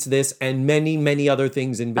Vacation beats this and many, many other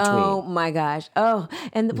things in between. Oh, my gosh. Oh,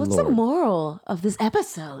 and what's the moral of this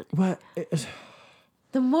episode? What?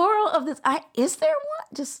 The moral of this... Is there one?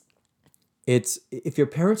 Just... It's, if your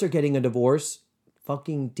parents are getting a divorce,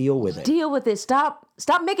 fucking deal with it. Deal with it. Stop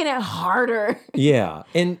making it harder. Yeah.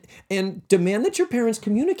 And demand that your parents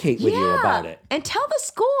communicate with you about it. And tell the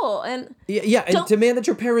school. And yeah, and demand that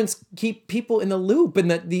your parents keep people in the loop and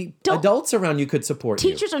that the adults around you could support you.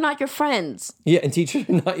 Teachers are not your friends. Yeah, and teachers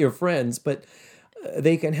are not your friends, but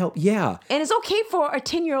they can help. Yeah. And it's okay for a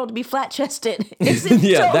 10-year-old to be flat-chested. It's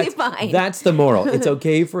totally fine. That's the moral. It's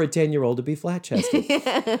okay for a 10-year-old to be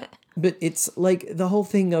flat-chested. But it's like the whole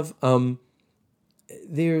thing of I'm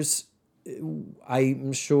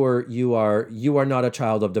sure you are not a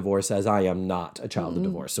child of divorce as I am not a child of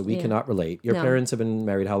divorce. So we cannot relate. Your parents have been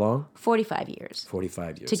married how long? 45 years.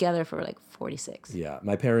 45 years. Together for like 46. Yeah.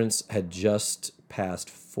 My parents had just passed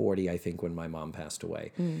 40, I think, when my mom passed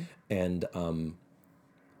away. And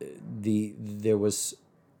there was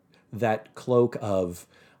that cloak of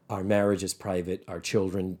our marriage is private, our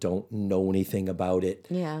children don't know anything about it.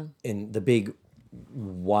 Yeah. And the big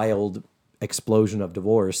wild explosion of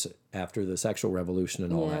divorce after the sexual revolution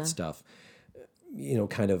and all that stuff,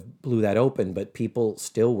 kind of blew that open. But people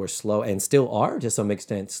still were slow and still are to some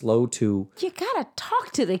extent slow to... You gotta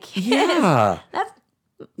talk to the kids. Yeah.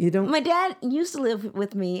 You don't... My dad used to live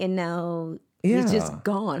with me and now he's just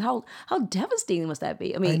gone. How devastating must that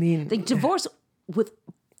be? I mean the divorce with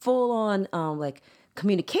full on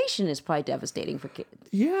communication is probably devastating for kids.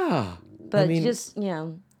 Yeah. But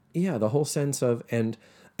Yeah, the whole sense of... And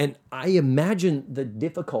I imagine the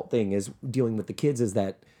difficult thing is dealing with the kids is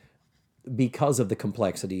that because of the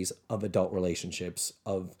complexities of adult relationships,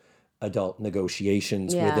 of adult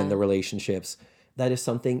negotiations within the relationships, that is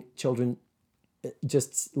something children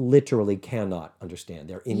just literally cannot understand.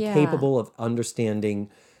 They're incapable of understanding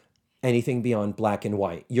anything beyond black and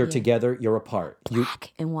white. You're together, you're apart.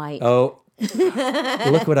 Black and white. Oh,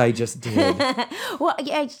 look what I just did. Well,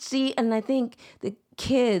 yeah, see, and I think the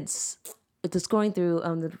kids that's going through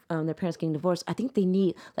their parents getting divorced, I think they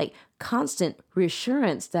need constant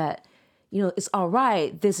reassurance that, it's all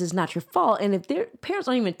right. This is not your fault. And if their parents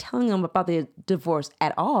aren't even telling them about the divorce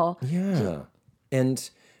at all. Yeah. And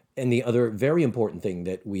the other very important thing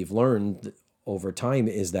that we've learned over time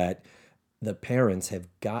is that the parents have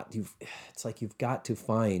you've got to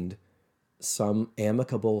find some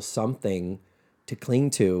amicable something to cling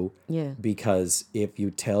to. Yeah. Because if you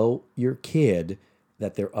tell your kid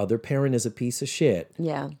that their other parent is a piece of shit,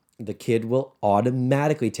 the kid will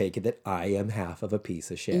automatically take it that I am half of a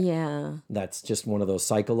piece of shit. Yeah. That's just one of those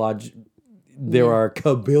psychological... There are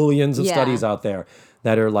kabillions of studies out there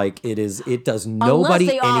that are it does nobody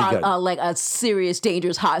any good. Unless they are a serious,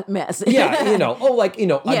 dangerous, hot mess. Yeah,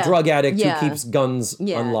 a drug addict who keeps guns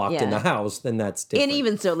unlocked in the house, then that's different. And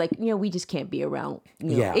even so, we just can't be around.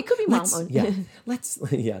 It could be mom. Let's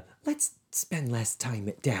spend less time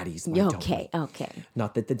at daddy's. Okay.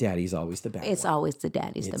 Not that the daddy's always the bad It's one. always the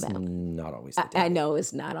daddy's the bad one. Not always the daddy. I know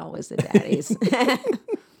it's not always the daddy's.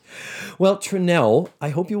 Well, Trinell, I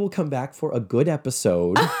hope you will come back for a good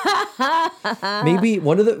episode. Maybe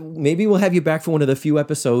we'll have you back for one of the few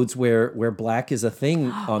episodes where black is a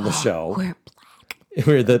thing on the show.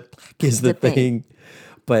 Where the black is the thing.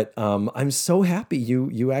 But I'm so happy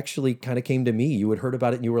you actually kind of came to me. You had heard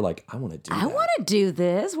about it and you were like, I want to do that. I want to do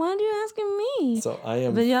this. Why are you asking me? So I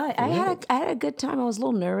am. But I had a good time. I was a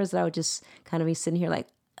little nervous that I would just kind of be sitting here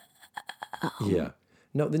Yeah.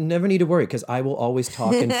 No, never need to worry because I will always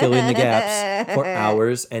talk and fill in the gaps for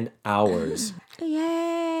hours and hours.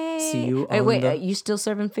 Yay! See you on are you still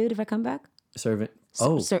serving food if I come back? Serving.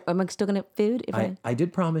 Am I still gonna food? If I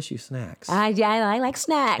did promise you snacks. I like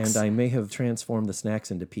snacks. And I may have transformed the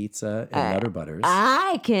snacks into pizza and Nutter Butters.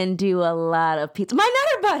 I can do a lot of pizza. My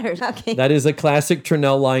Nutter Butters. Okay. That is a classic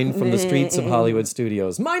Trinell line from the streets of Hollywood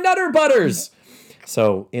studios. My Nutter Butters.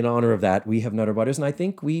 So in honor of that, we have Nutter Butters, and I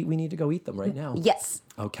think we need to go eat them right now. Yes.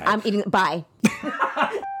 Okay. I'm eating. Bye.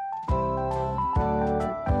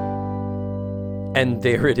 And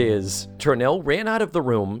there it is. Trinell ran out of the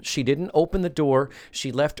room. She didn't open the door.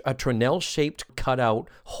 She left a Trinell-shaped cutout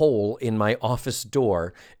hole in my office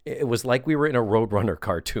door. It was like we were in a Roadrunner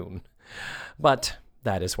cartoon. But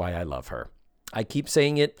That is why I love her. I keep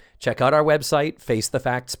saying it. Check out our website,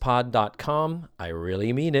 facethefactspod.com. I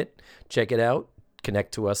really mean it. Check it out.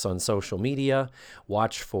 Connect to us on social media.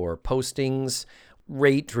 Watch for postings.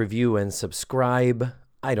 Rate, review, and subscribe.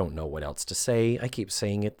 I don't know what else to say. I keep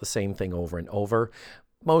saying it, the same thing over and over.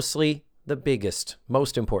 Mostly, the biggest,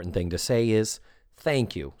 most important thing to say is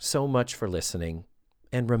thank you so much for listening.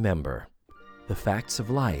 And remember, the facts of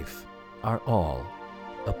life are all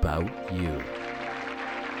about you.